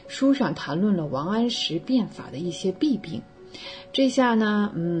书上谈论了王安石变法的一些弊病。这下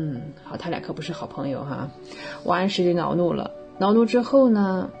呢好，他俩可不是好朋友哈。王安石就恼怒了，恼怒之后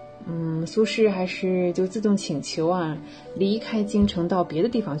呢苏轼还是就自动请求啊，离开京城到别的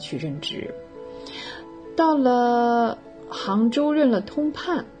地方去任职。到了杭州任了通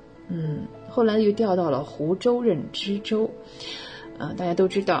判，后来又调到了湖州任知州。大家都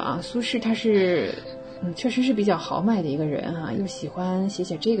知道啊，苏轼他是确实是比较豪迈的一个人啊，又喜欢写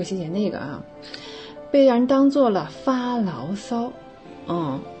写这个写写那个啊，被人当做了发牢骚，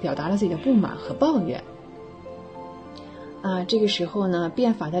表达了自己的不满和抱怨。这个时候呢，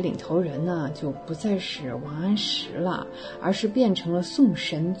变法的领头人呢就不再是王安石了，而是变成了宋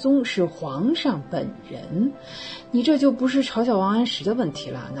神宗，是皇上本人。你这就不是嘲笑王安石的问题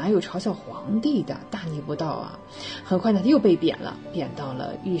了，哪有嘲笑皇帝的，大逆不道啊！很快呢，他又被贬了，贬到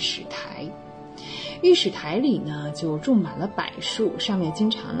了御史台。御史台里呢就种满了柏树，上面经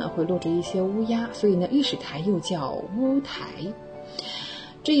常呢会落着一些乌鸦，所以呢御史台又叫乌台。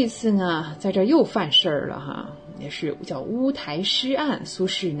这一次呢，在这又犯事儿了哈，也是叫乌台诗案。苏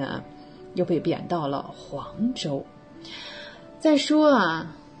轼呢，又被贬到了黄州。再说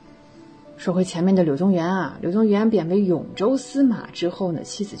说回前面的柳宗元啊，柳宗元贬为永州司马之后呢，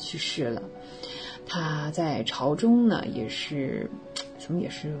妻子去世了，他在朝中呢也是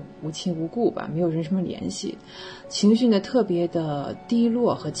无亲无故吧，没有人什么联系，情绪呢特别的低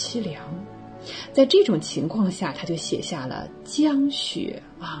落和凄凉。在这种情况下，他就写下了《江雪》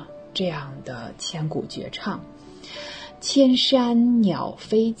这样的千古绝唱：千山鸟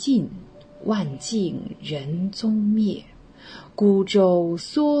飞尽，万径人踪灭。孤舟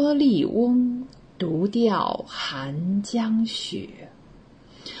蓑笠翁，独钓寒江雪。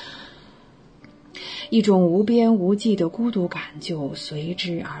一种无边无际的孤独感就随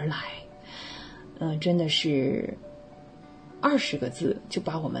之而来。真的是20个字就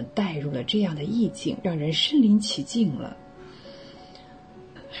把我们带入了这样的意境，让人身临其境了，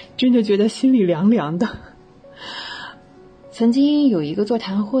真的觉得心里凉凉的。曾经有一个座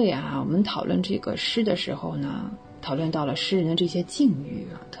谈会我们讨论这个诗的时候呢，讨论到了诗人的这些境遇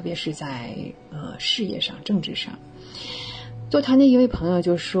特别是在事业上、政治上。座谈的一位朋友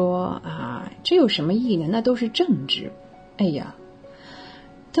就说这有什么意义呢？那都是政治。哎呀，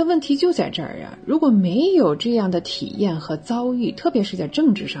但问题就在这儿呀！如果没有这样的体验和遭遇，特别是在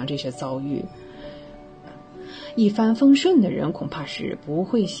政治上这些遭遇，一帆风顺的人恐怕是不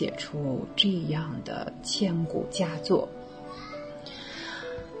会写出这样的千古佳作。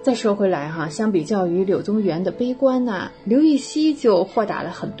再说回来哈，相比较于柳宗元的悲观呢，刘禹锡就豁达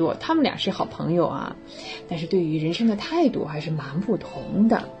了很多。他们俩是好朋友啊，但是对于人生的态度还是蛮不同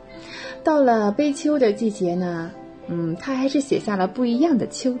的。到了悲秋的季节呢，他还是写下了不一样的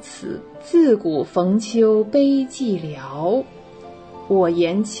秋词。自古逢秋悲寂寥，我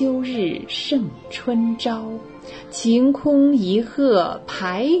言秋日胜春朝。晴空一鹤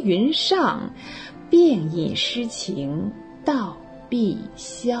排云上，便引诗情到碧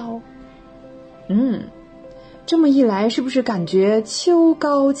霄。这么一来，是不是感觉秋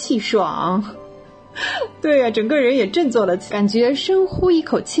高气爽？对啊，整个人也振作了，感觉深呼一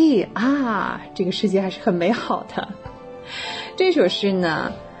口气啊，这个世界还是很美好的。这首诗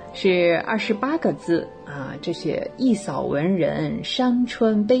呢是28个字啊，这是一扫文人伤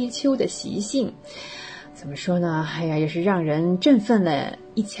春悲秋的习性。怎么说呢？也是让人振奋了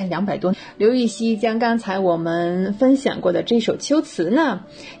1200多。刘禹锡将刚才我们分享过的这首秋词呢，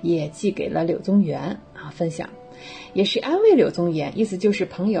也寄给了柳宗元啊，分享，也是安慰柳宗元，意思就是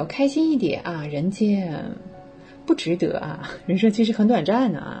朋友开心一点啊，人间不值得啊，人生其实很短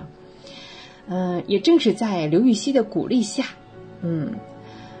暂的啊。也正是在刘禹锡的鼓励下，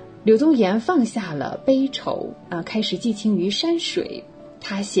柳宗元放下了悲愁啊，开始寄情于山水，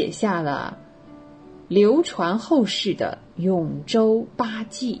他写下了流传后世的《永州八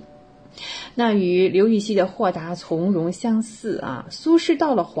记》。那与刘禹锡的豁达从容相似啊。苏轼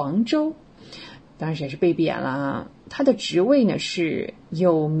到了黄州，当然也是被贬了啊。他的职位呢是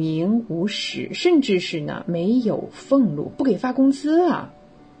有名无实，甚至是呢没有俸禄，不给发工资啊。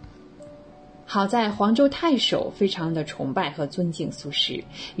好在黄州太守非常的崇拜和尊敬苏轼，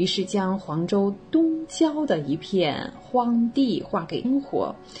于是将黄州东郊的一片荒地划给生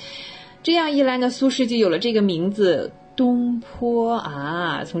活。这样一来呢，苏轼就有了这个名字东坡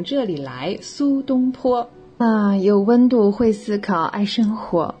啊，从这里来，苏东坡啊。有温度，会思考，爱生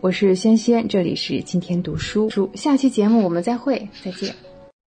活。我是轩轩，这里是今天读书。下期节目我们再会，再见。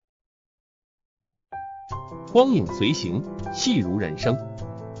光影随行，戏如人生。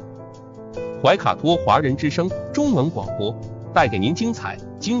怀卡托华人之声中文广播带给您精彩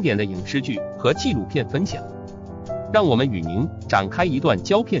经典的影视剧和纪录片分享，让我们与您展开一段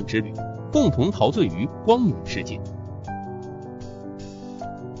胶片之旅，共同陶醉于光影世界。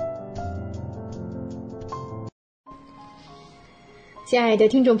亲爱的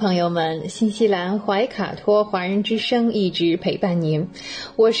听众朋友们，新西兰怀卡托华人之声一直陪伴您，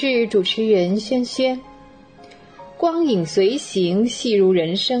我是主持人轩轩。光影随行，戏如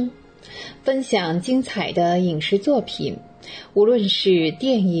人生，分享精彩的影视作品，无论是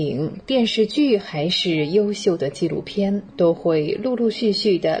电影、电视剧还是优秀的纪录片，都会陆陆续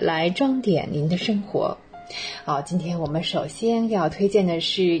续的来装点您的生活。好，今天我们首先要推荐的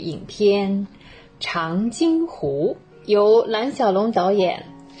是影片《长津湖》，由蓝小龙导演，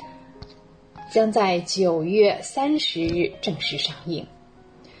将在9月30日正式上映。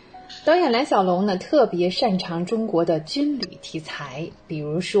导演蓝小龙呢，特别擅长中国的军旅题材，比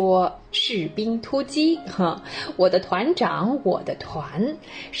如说士兵突击、我的团长、我的团、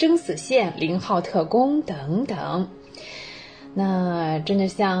生死线、0号特工等等。那真的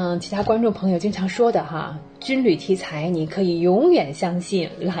像其他观众朋友经常说的军旅题材你可以永远相信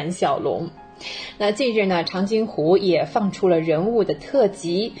蓝小龙。那近日呢，长津湖也放出了人物的特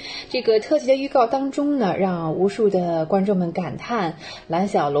辑，这个特辑的预告当中呢，让无数的观众们感叹蓝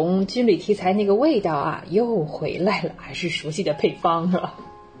小龙军旅题材那个味道又回来了，还是熟悉的配方了。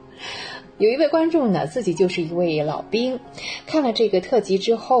有一位观众呢，自己就是一位老兵，看了这个特辑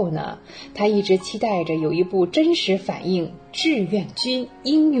之后呢，他一直期待着有一部真实反映志愿军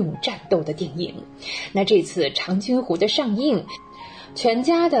英勇战斗的电影。那这次长津湖的上映，全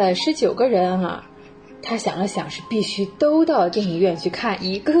家的19个人他想了想，是必须都到电影院去看，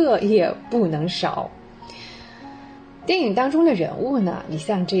一个也不能少。电影当中的人物呢，你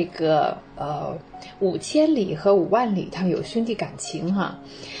像这个5000里和5万里，他们有兄弟感情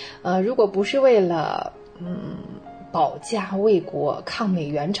如果不是为了保家卫国、抗美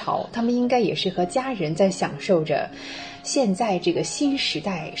援朝，他们应该也是和家人在享受着现在这个新时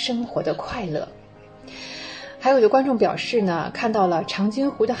代生活的快乐。还有的观众表示呢，看到了长津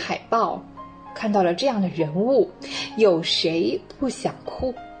湖的海报，看到了这样的人物，有谁不想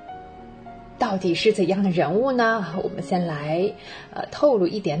哭？到底是怎样的人物呢？我们先来透露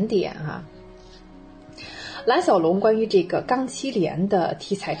一点点蓝小龙关于这个钢七连的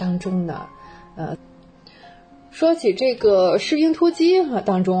题材当中呢，说起这个士兵突击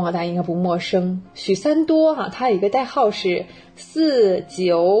当中大家应该不陌生，许三多他有一个代号是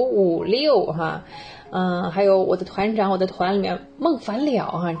4956还有我的团长、我的团里面孟凡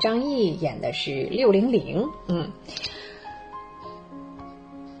了张译演的是600。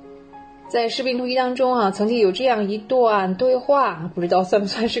在视频图一当中啊，曾经有这样一段对话，不知道算不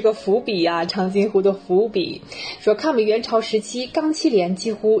算是个伏笔啊，长津湖的伏笔。说抗美援朝时期，钢七连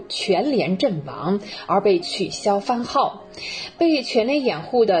几乎全连阵亡，而被取消番号，被全连掩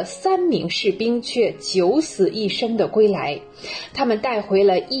护的3名士兵却9死1生的归来，他们带回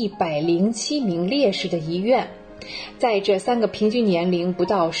了107名烈士的遗愿，在这3个平均年龄不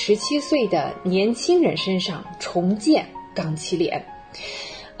到17岁的年轻人身上重建钢七连。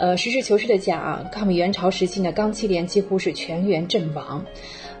实事求是的讲啊，抗美援朝时期呢，钢七连几乎是全员阵亡，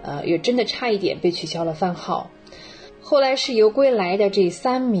也真的差一点被取消了番号。后来是由归来的这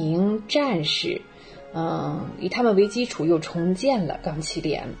3名战士，以他们为基础又重建了钢七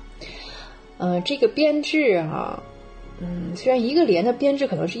连。这个编制啊，虽然一个连的编制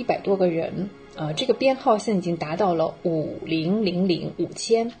可能是100多个人，这个编号现在已经达到了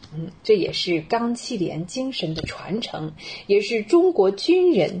5000，这也是钢七连精神的传承，也是中国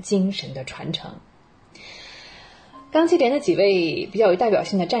军人精神的传承。钢七连的几位比较有代表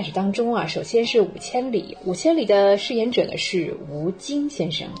性的战士当中啊，首先是5000里的饰演者呢是吴京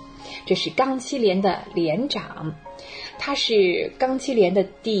先生，这是钢七连的连长，他是钢七连的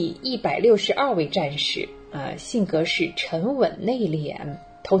第162位战士，性格是沉稳内敛，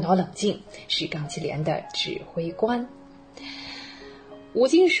头脑冷静，是钢七连的指挥官。吴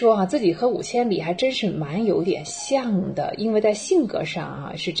京说啊，自己和5000里还真是蛮有点像的，因为在性格上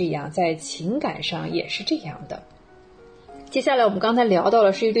啊是这样，在情感上也是这样的。接下来我们刚才聊到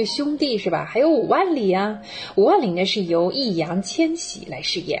了是一对兄弟是吧？还有5万里啊，5万里呢是由易烊千玺来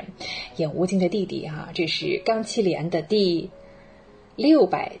饰演吴京的弟弟啊，这是钢七连的第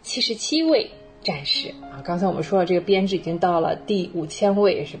677位战士啊。刚才我们说了，这个编制已经到了第5000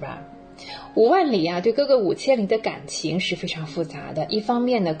位是吧？5万里啊，对哥哥5000里的感情是非常复杂的。一方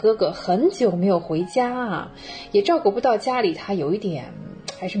面呢，哥哥很久没有回家啊，也照顾不到家里，他有一点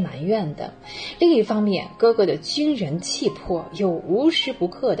还是埋怨的。另一方面，哥哥的军人气魄又无时不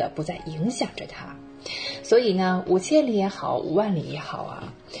刻的不再影响着他。所以呢，5000里也好，5万里也好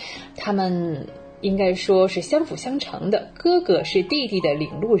啊，他们应该说是相辅相成的。哥哥是弟弟的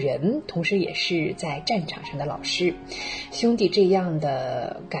领路人，同时也是在战场上的老师。兄弟这样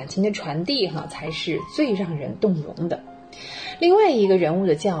的感情的传递才是最让人动容的。另外一个人物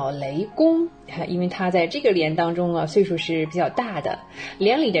的叫雷公，因为他在这个连当中啊，岁数是比较大的，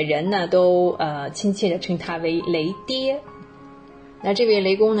连里的人呢都亲切的称他为雷爹。那这位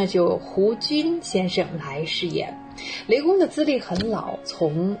雷公呢，就胡军先生来饰演。雷公的资历很老，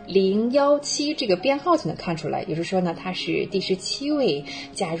从017这个编号就能看出来，也就是说呢，他是第17位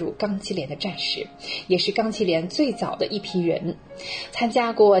加入钢七连的战士，也是钢七连最早的一批人，参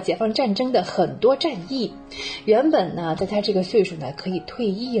加过解放战争的很多战役。原本呢，在他这个岁数呢，可以退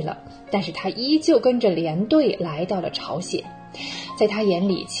役了，但是他依旧跟着连队来到了朝鲜。在他眼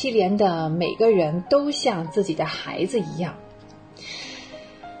里，七连的每个人都像自己的孩子一样。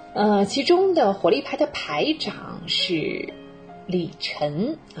其中的火力排的排长是李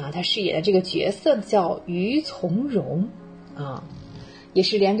晨啊，他饰演的这个角色叫于从容啊，也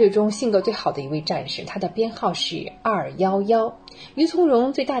是连队中性格最好的一位战士，他的编号是211。于从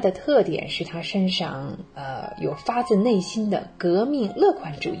容最大的特点是他身上有发自内心的革命乐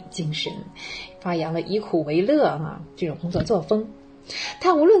观主义精神，发扬了以苦为乐啊这种工作作风。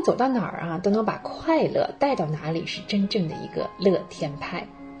他无论走到哪儿啊，都能把快乐带到哪里，是真正的一个乐天派。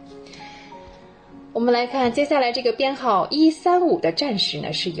我们来看接下来这个编号135的战士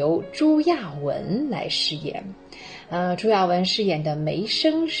呢，是由朱亚文来饰演。朱亚文饰演的梅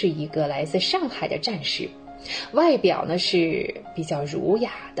生是一个来自上海的战士，外表呢是比较儒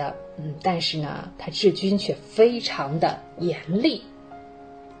雅的，但是呢他治军却非常的严厉，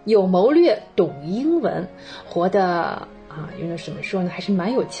有谋略，懂英文，活得用的怎么说呢，还是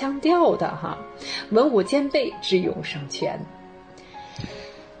蛮有腔调的哈，文武兼备，智勇双全。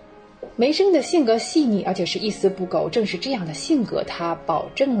梅生的性格细腻，而且是一丝不苟，正是这样的性格，他保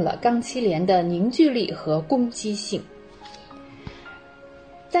证了钢七连的凝聚力和攻击性。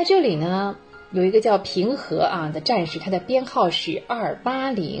在这里呢，有一个叫平和的战士，他的编号是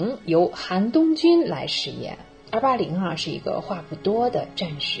280，由韩东军来饰演。280是一个话不多的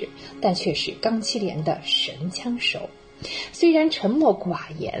战士，但却是钢七连的神枪手。虽然沉默寡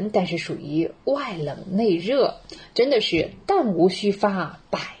言，但是属于外冷内热，真的是弹无虚发，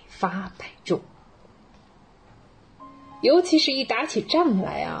百发百中。尤其是一打起仗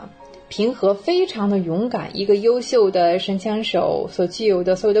来平和非常的勇敢，一个优秀的神枪手所具有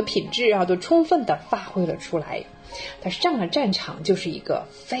的所有的品质都充分的发挥了出来。他上了战场就是一个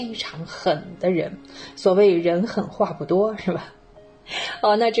非常狠的人，所谓人狠话不多，是吧？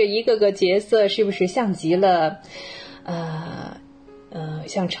那这一个个角色是不是像极了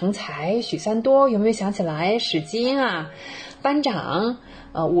像成才、许三多，有没有想起来？史金啊，班长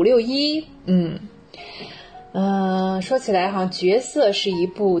，561，说起来哈，角色是一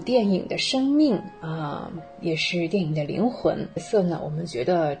部电影的生命啊，也是电影的灵魂。角色呢，我们觉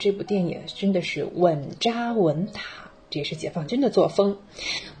得这部电影真的是稳扎稳打，这也是解放军的作风。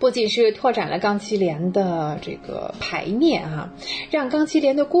不仅是拓展了钢七连的这个牌面啊，让钢七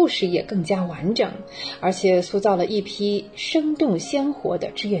连的故事也更加完整，而且塑造了一批生动鲜活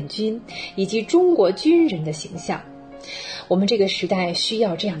的志愿军以及中国军人的形象。我们这个时代需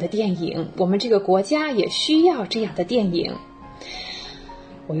要这样的电影，我们这个国家也需要这样的电影。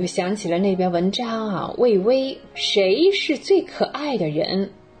我又想起了那篇文章啊，魏巍，谁是最可爱的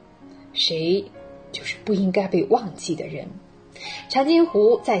人？谁就是不应该被忘记的人。长津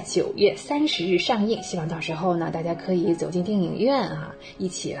湖在9月30日上映，希望到时候呢，大家可以走进电影院啊，一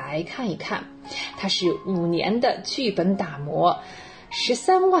起来看一看。它是5年的剧本打磨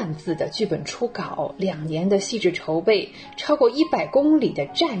，13万字的剧本初稿，2年的细致筹备，超过100公里的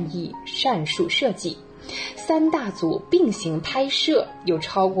战役战术设计，3大组并行拍摄，有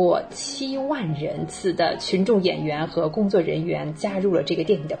超过7万人次的群众演员和工作人员加入了这个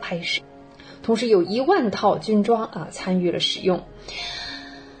电影的拍摄，同时有1万套军装参与了使用，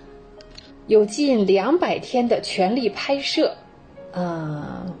有近200天的全力拍摄，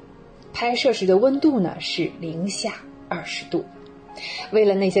拍摄时的温度呢是零下20度。为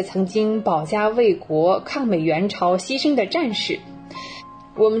了那些曾经保家卫国、抗美援朝牺牲的战士，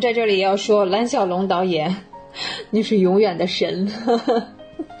我们在这里要说蓝小龙导演，你是永远的神。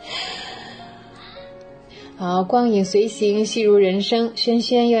好，光影随行，戏如人生，轩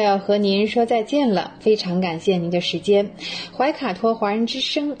轩又要和您说再见了，非常感谢您的时间，怀卡托华人之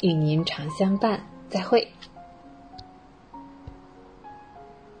声与您常相伴，再会。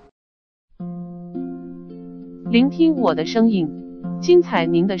聆听我的声音，精彩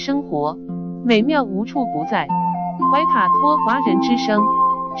您的生活，美妙无处不在。怀卡托华人之声，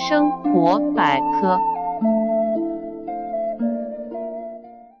生活百科。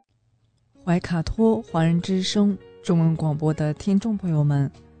怀卡托华人之声中文广播的听众朋友们，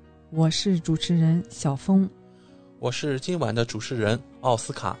我是主持人小峰，我是今晚的主持人奥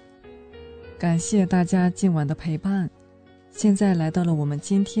斯卡。感谢大家今晚的陪伴。现在来到了我们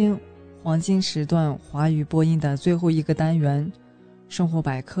今天黄金时段华语播音的最后一个单元，生活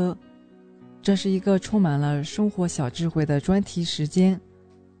百科。这是一个充满了生活小智慧的专题时间，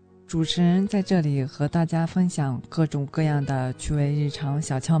主持人在这里和大家分享各种各样的趣味日常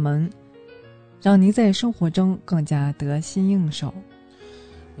小窍门，让您在生活中更加得心应手。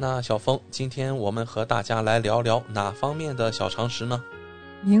那小峰，今天我们和大家来聊聊哪方面的小常识呢？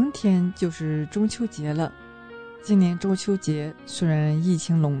明天就是中秋节了，今年中秋节虽然疫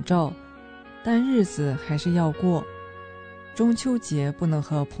情笼罩，但日子还是要过。中秋节不能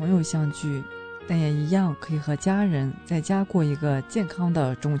和朋友相聚，但也一样可以和家人在家过一个健康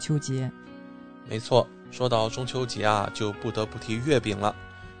的中秋节。没错，说到中秋节啊，就不得不提月饼了。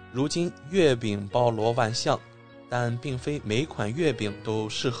如今月饼包罗万象，但并非每款月饼都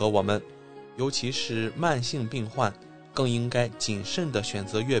适合我们，尤其是慢性病患，更应该谨慎地选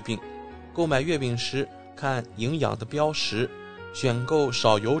择月饼。购买月饼时看营养的标识，选购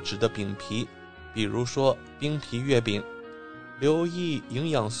少油脂的饼皮，比如说冰皮月饼，留意营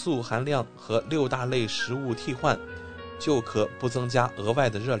养素含量和6大类食物替换，就可不增加额外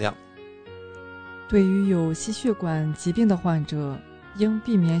的热量。对于有心血管疾病的患者，应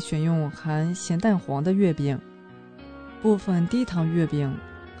避免选用含咸蛋黄的月饼，部分低糖月饼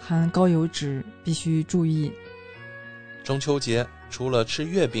含高油脂，必须注意。中秋节除了吃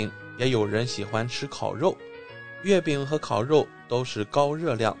月饼，也有人喜欢吃烤肉。月饼和烤肉都是高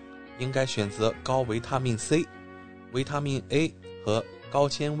热量，应该选择高维他命 C、维他命 A 和高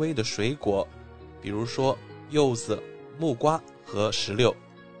纤维的水果，比如说柚子、木瓜和石榴。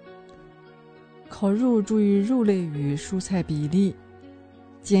烤肉注意肉类与蔬菜比例，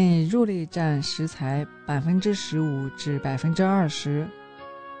建议肉类占食材15%至20%，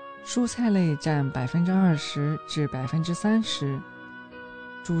蔬菜类占20%至30%。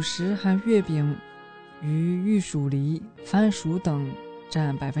主食含月饼、鱼、玉薯梨、番薯等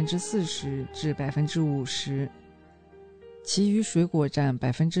占40%至50%，其余水果占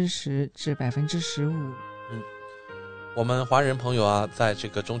10%至15%。我们华人朋友啊，在这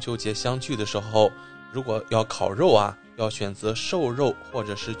个中秋节相聚的时候，如果要烤肉啊，要选择瘦肉或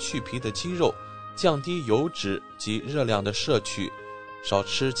者是去皮的鸡肉，降低油脂及热量的摄取，少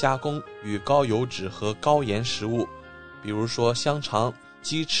吃加工与高油脂和高盐食物，比如说香肠、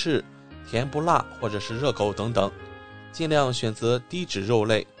鸡翅、甜不辣或者是热狗等等，尽量选择低脂肉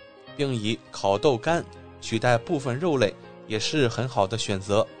类，并以烤豆干取代部分肉类，也是很好的选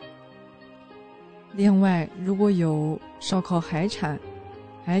择。另外，如果有烧烤海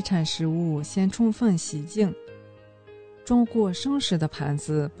产食物先充分洗净，装过生食的盘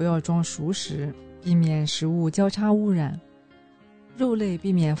子不要装熟食，避免食物交叉污染。肉类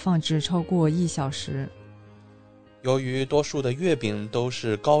避免放置超过1小时。由于多数的月饼都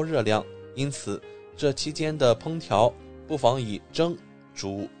是高热量，因此这期间的烹调不妨以蒸、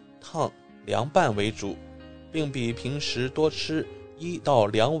煮、烫、凉拌为主，并比平时多吃1到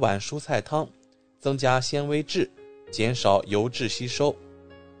2碗蔬菜汤，增加纤维质，减少油脂吸收。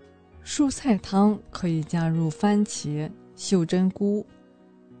蔬菜汤可以加入番茄、袖珍菇、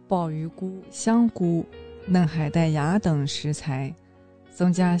鲍鱼菇、香菇、嫩海带芽等食材，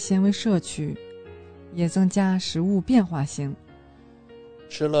增加纤维摄取，也增加食物变化性。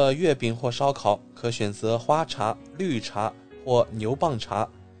吃了月饼或烧烤，可选择花茶、绿茶或牛蒡茶、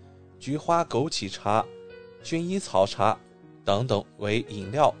菊花枸杞茶、薰衣草茶等等为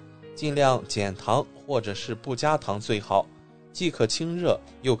饮料，尽量减糖或者是不加糖最好，既可清热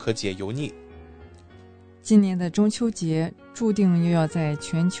又可解油腻。今年的中秋节注定又要在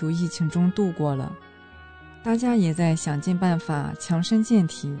全球疫情中度过了，大家也在想尽办法强身健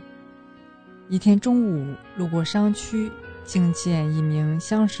体。一天中午路过商区，竟见一名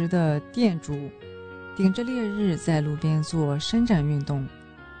相识的店主顶着烈日在路边做伸展运动。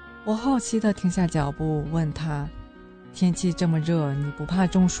我好奇地停下脚步问他，天气这么热，你不怕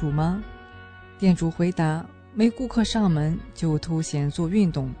中暑吗？店主回答，没顾客上门就偷闲做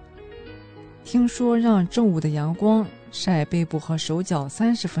运动。听说让正午的阳光晒背部和手脚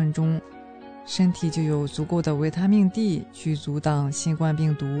30分钟，身体就有足够的维他命 D 去阻挡新冠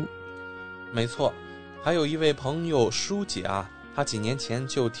病毒。没错，还有一位朋友舒姐啊，她几年前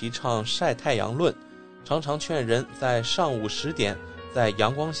就提倡晒太阳论，常常劝人在上午10点在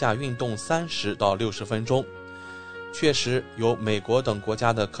阳光下运动30到60分钟。确实有美国等国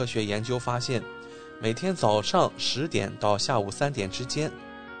家的科学研究发现，每天早上10点到下午3点之间，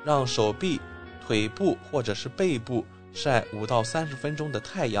让手臂、腿部或者是背部晒5到30分钟的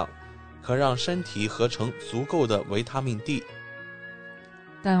太阳，可让身体合成足够的维他命 D。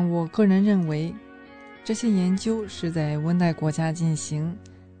 但我个人认为，这些研究是在温带国家进行，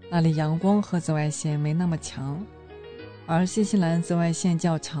那里阳光和紫外线没那么强，而新西兰紫外线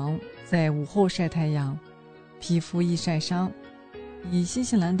较强，在午后晒太阳皮肤易晒伤。以新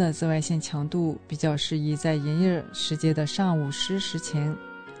西兰的紫外线强度比较适宜在炎热时节的上午10时前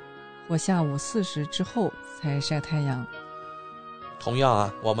或下午4时之后才晒太阳。同样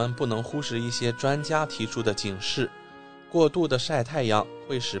啊，我们不能忽视一些专家提出的警示，过度的晒太阳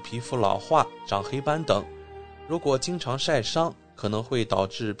会使皮肤老化、长黑斑等，如果经常晒伤，可能会导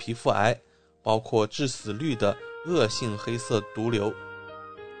致皮肤癌，包括致死率的恶性黑色毒瘤。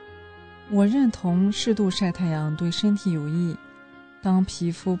我认同适度晒太阳对身体有益，当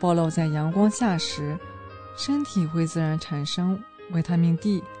皮肤暴露在阳光下时，身体会自然产生维他命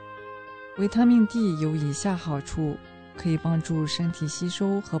D。 维他命 D 有以下好处，可以帮助身体吸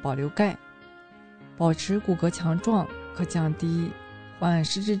收和保留钙，保持骨骼强壮，可降低患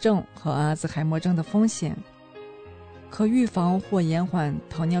失智症和阿兹海默症的风险，可预防或延缓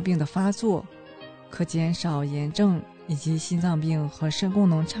糖尿病的发作，可减少炎症以及心脏病和肾功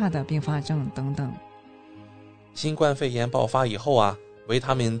能差的并发症等等。新冠肺炎爆发以后啊，维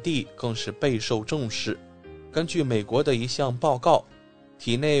他命 D 更是备受重视。根据美国的一项报告，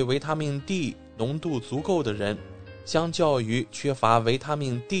体内维他命 D 浓度足够的人，相较于缺乏维他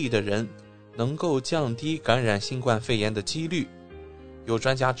命 D 的人，能够降低感染新冠肺炎的几率。有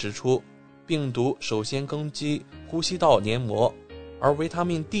专家指出，病毒首先攻击呼吸道黏膜，而维他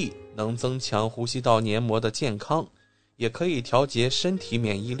命 D 能增强呼吸道黏膜的健康，也可以调节身体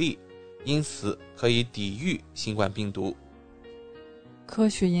免疫力，因此可以抵御新冠病毒。科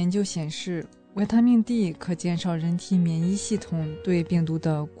学研究显示，维他命 D 可减少人体免疫系统对病毒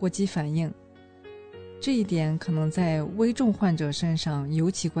的过激反应，这一点可能在危重患者身上尤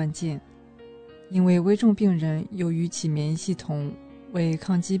其关键，因为危重病人由于其免疫系统为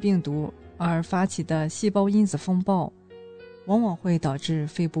抗击病毒而发起的细胞因子风暴，往往会导致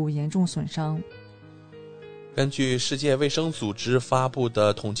肺部严重损伤。根据世界卫生组织发布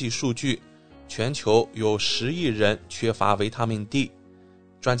的统计数据，全球有10亿人缺乏维他命 D。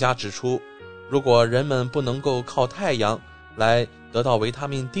 专家指出，如果人们不能够靠太阳来得到维他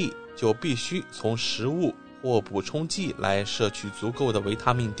命 D， 就必须从食物或补充剂来摄取足够的维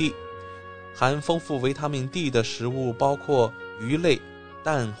他命 D。 含丰富维他命 D 的食物包括鱼类、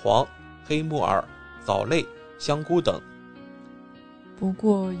蛋黄、黑木耳、藻类、香菇等。不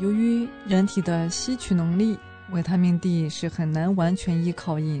过由于人体的吸取能力，维他命 D 是很难完全依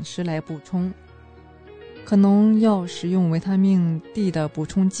靠饮食来补充。可能要使用维他命 D 的补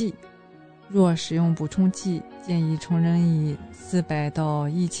充剂。若使用补充剂，建议成人以400到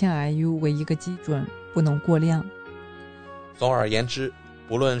1000 IU 为一个基准，不能过量。总而言之，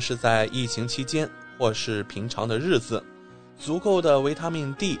不论是在疫情期间或是平常的日子，足够的维他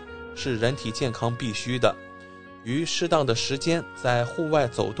命 D 是人体健康必须的。于适当的时间在户外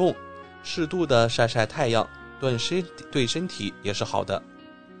走动，适度的晒晒太阳，对身体也是好的。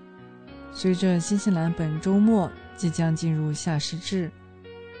随着新西兰本周末即将进入夏时至，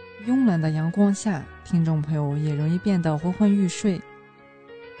慵懒的阳光下，听众朋友也容易变得昏昏欲睡。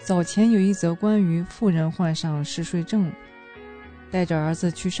早前有一则关于妇人患上嗜睡症，带着儿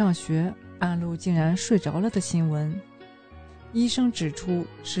子去上学，半路竟然睡着了的新闻。医生指出，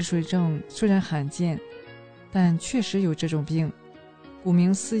嗜睡症虽然罕见，但确实有这种病。顾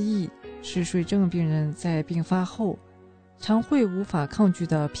名思义，嗜睡症病人在病发后常会无法抗拒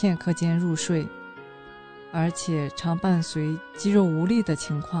的片刻间入睡，而且常伴随肌肉无力的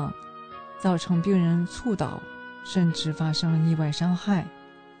情况，造成病人猝倒，甚至发生意外伤害。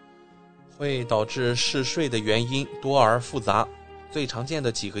会导致嗜睡的原因多而复杂，最常见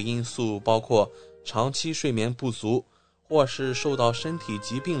的几个因素包括长期睡眠不足，或是受到身体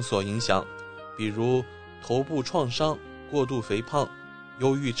疾病所影响，比如头部创伤、过度肥胖、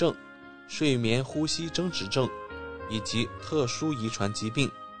忧郁症、睡眠呼吸增止症以及特殊遗传疾病。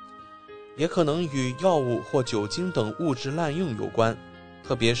也可能与药物或酒精等物质滥用有关，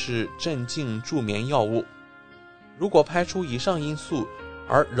特别是镇静助眠药物。如果排除以上因素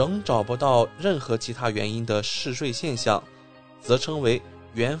而仍找不到任何其他原因的嗜睡现象，则称为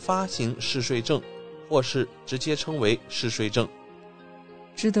原发型嗜睡症，或是直接称为嗜睡症。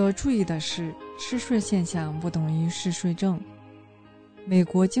值得注意的是，嗜睡现象不等于嗜睡症。美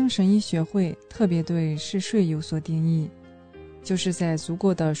国精神医学会特别对嗜睡有所定义，就是在足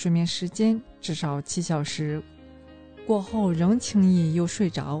够的睡眠时间至少7小时过后仍轻易又睡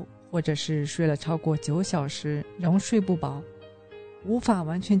着，或者是睡了超过9小时仍睡不饱，无法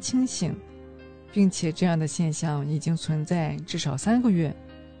完全清醒，并且这样的现象已经存在至少3个月，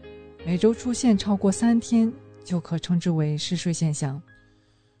每周出现超过3天就可称之为嗜睡现象。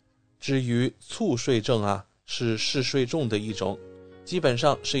至于猝睡症是嗜睡症的一种，基本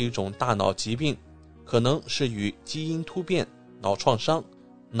上是一种大脑疾病，可能是与基因突变、脑创伤、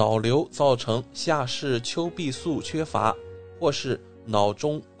脑瘤造成下视丘壁素缺乏，或是脑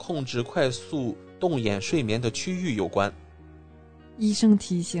中控制快速动眼睡眠的区域有关。医生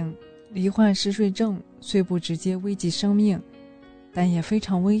提醒，罹患嗜睡症虽不直接危及生命，但也非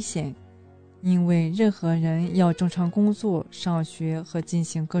常危险，因为任何人要正常工作、上学和进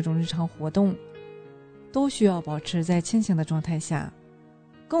行各种日常活动，都需要保持在清醒的状态下，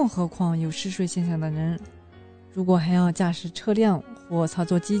更何况有嗜睡现象的人，如果还要驾驶车辆或操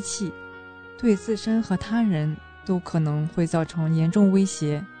作机器，对自身和他人都可能会造成严重威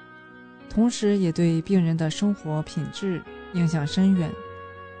胁，同时也对病人的生活品质影响深远。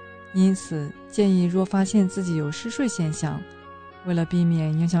因此，建议若发现自己有嗜睡现象，为了避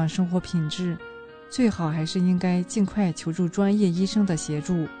免影响生活品质，最好还是应该尽快求助专业医生的协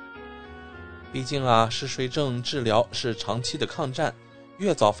助。毕竟嗜睡症治疗是长期的抗战，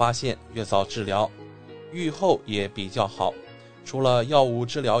越早发现越早治疗，预后也比较好。除了药物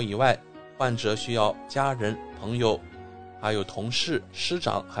治疗以外，患者需要家人、朋友，还有同事、师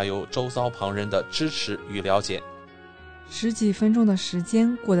长，还有周遭旁人的支持与了解。10几分钟的时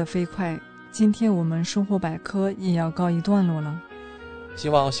间过得飞快，今天我们生活百科也要告一段落了。希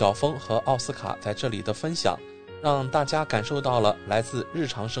望小峰和奥斯卡在这里的分享，让大家感受到了来自日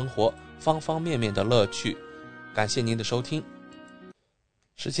常生活方方面面的乐趣。感谢您的收听。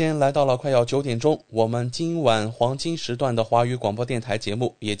时间来到了快要9点钟，我们今晚黄金时段的华语广播电台节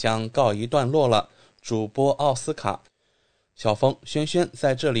目也将告一段落了。主播奥斯卡、小峰、轩轩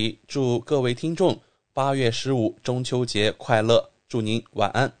在这里祝各位听众8月15中秋节快乐，祝您晚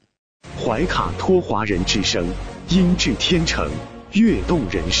安。怀卡托华人之声，音质天成，悦动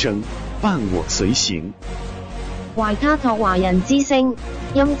人生，伴我随行。懷卡托華人之聲，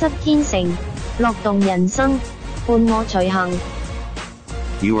音質天成，樂動人生，伴我隨行。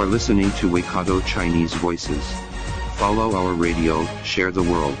You are listening to Waikato Chinese Voices. Follow our radio, share the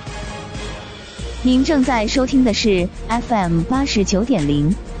world. 您正在收听的是 FM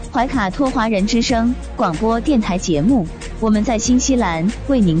 89.0怀卡托华人之声广播电台节目，我们在新西兰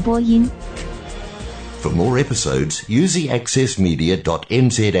为您播音。For more episodes, use the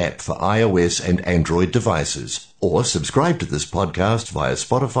accessmedia.nz app for iOS and Android devices, or subscribe to this podcast via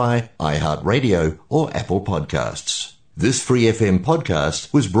Spotify, iHeartRadio, or Apple Podcasts. This Free FM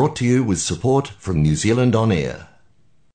podcast was brought to you with support from New Zealand On Air.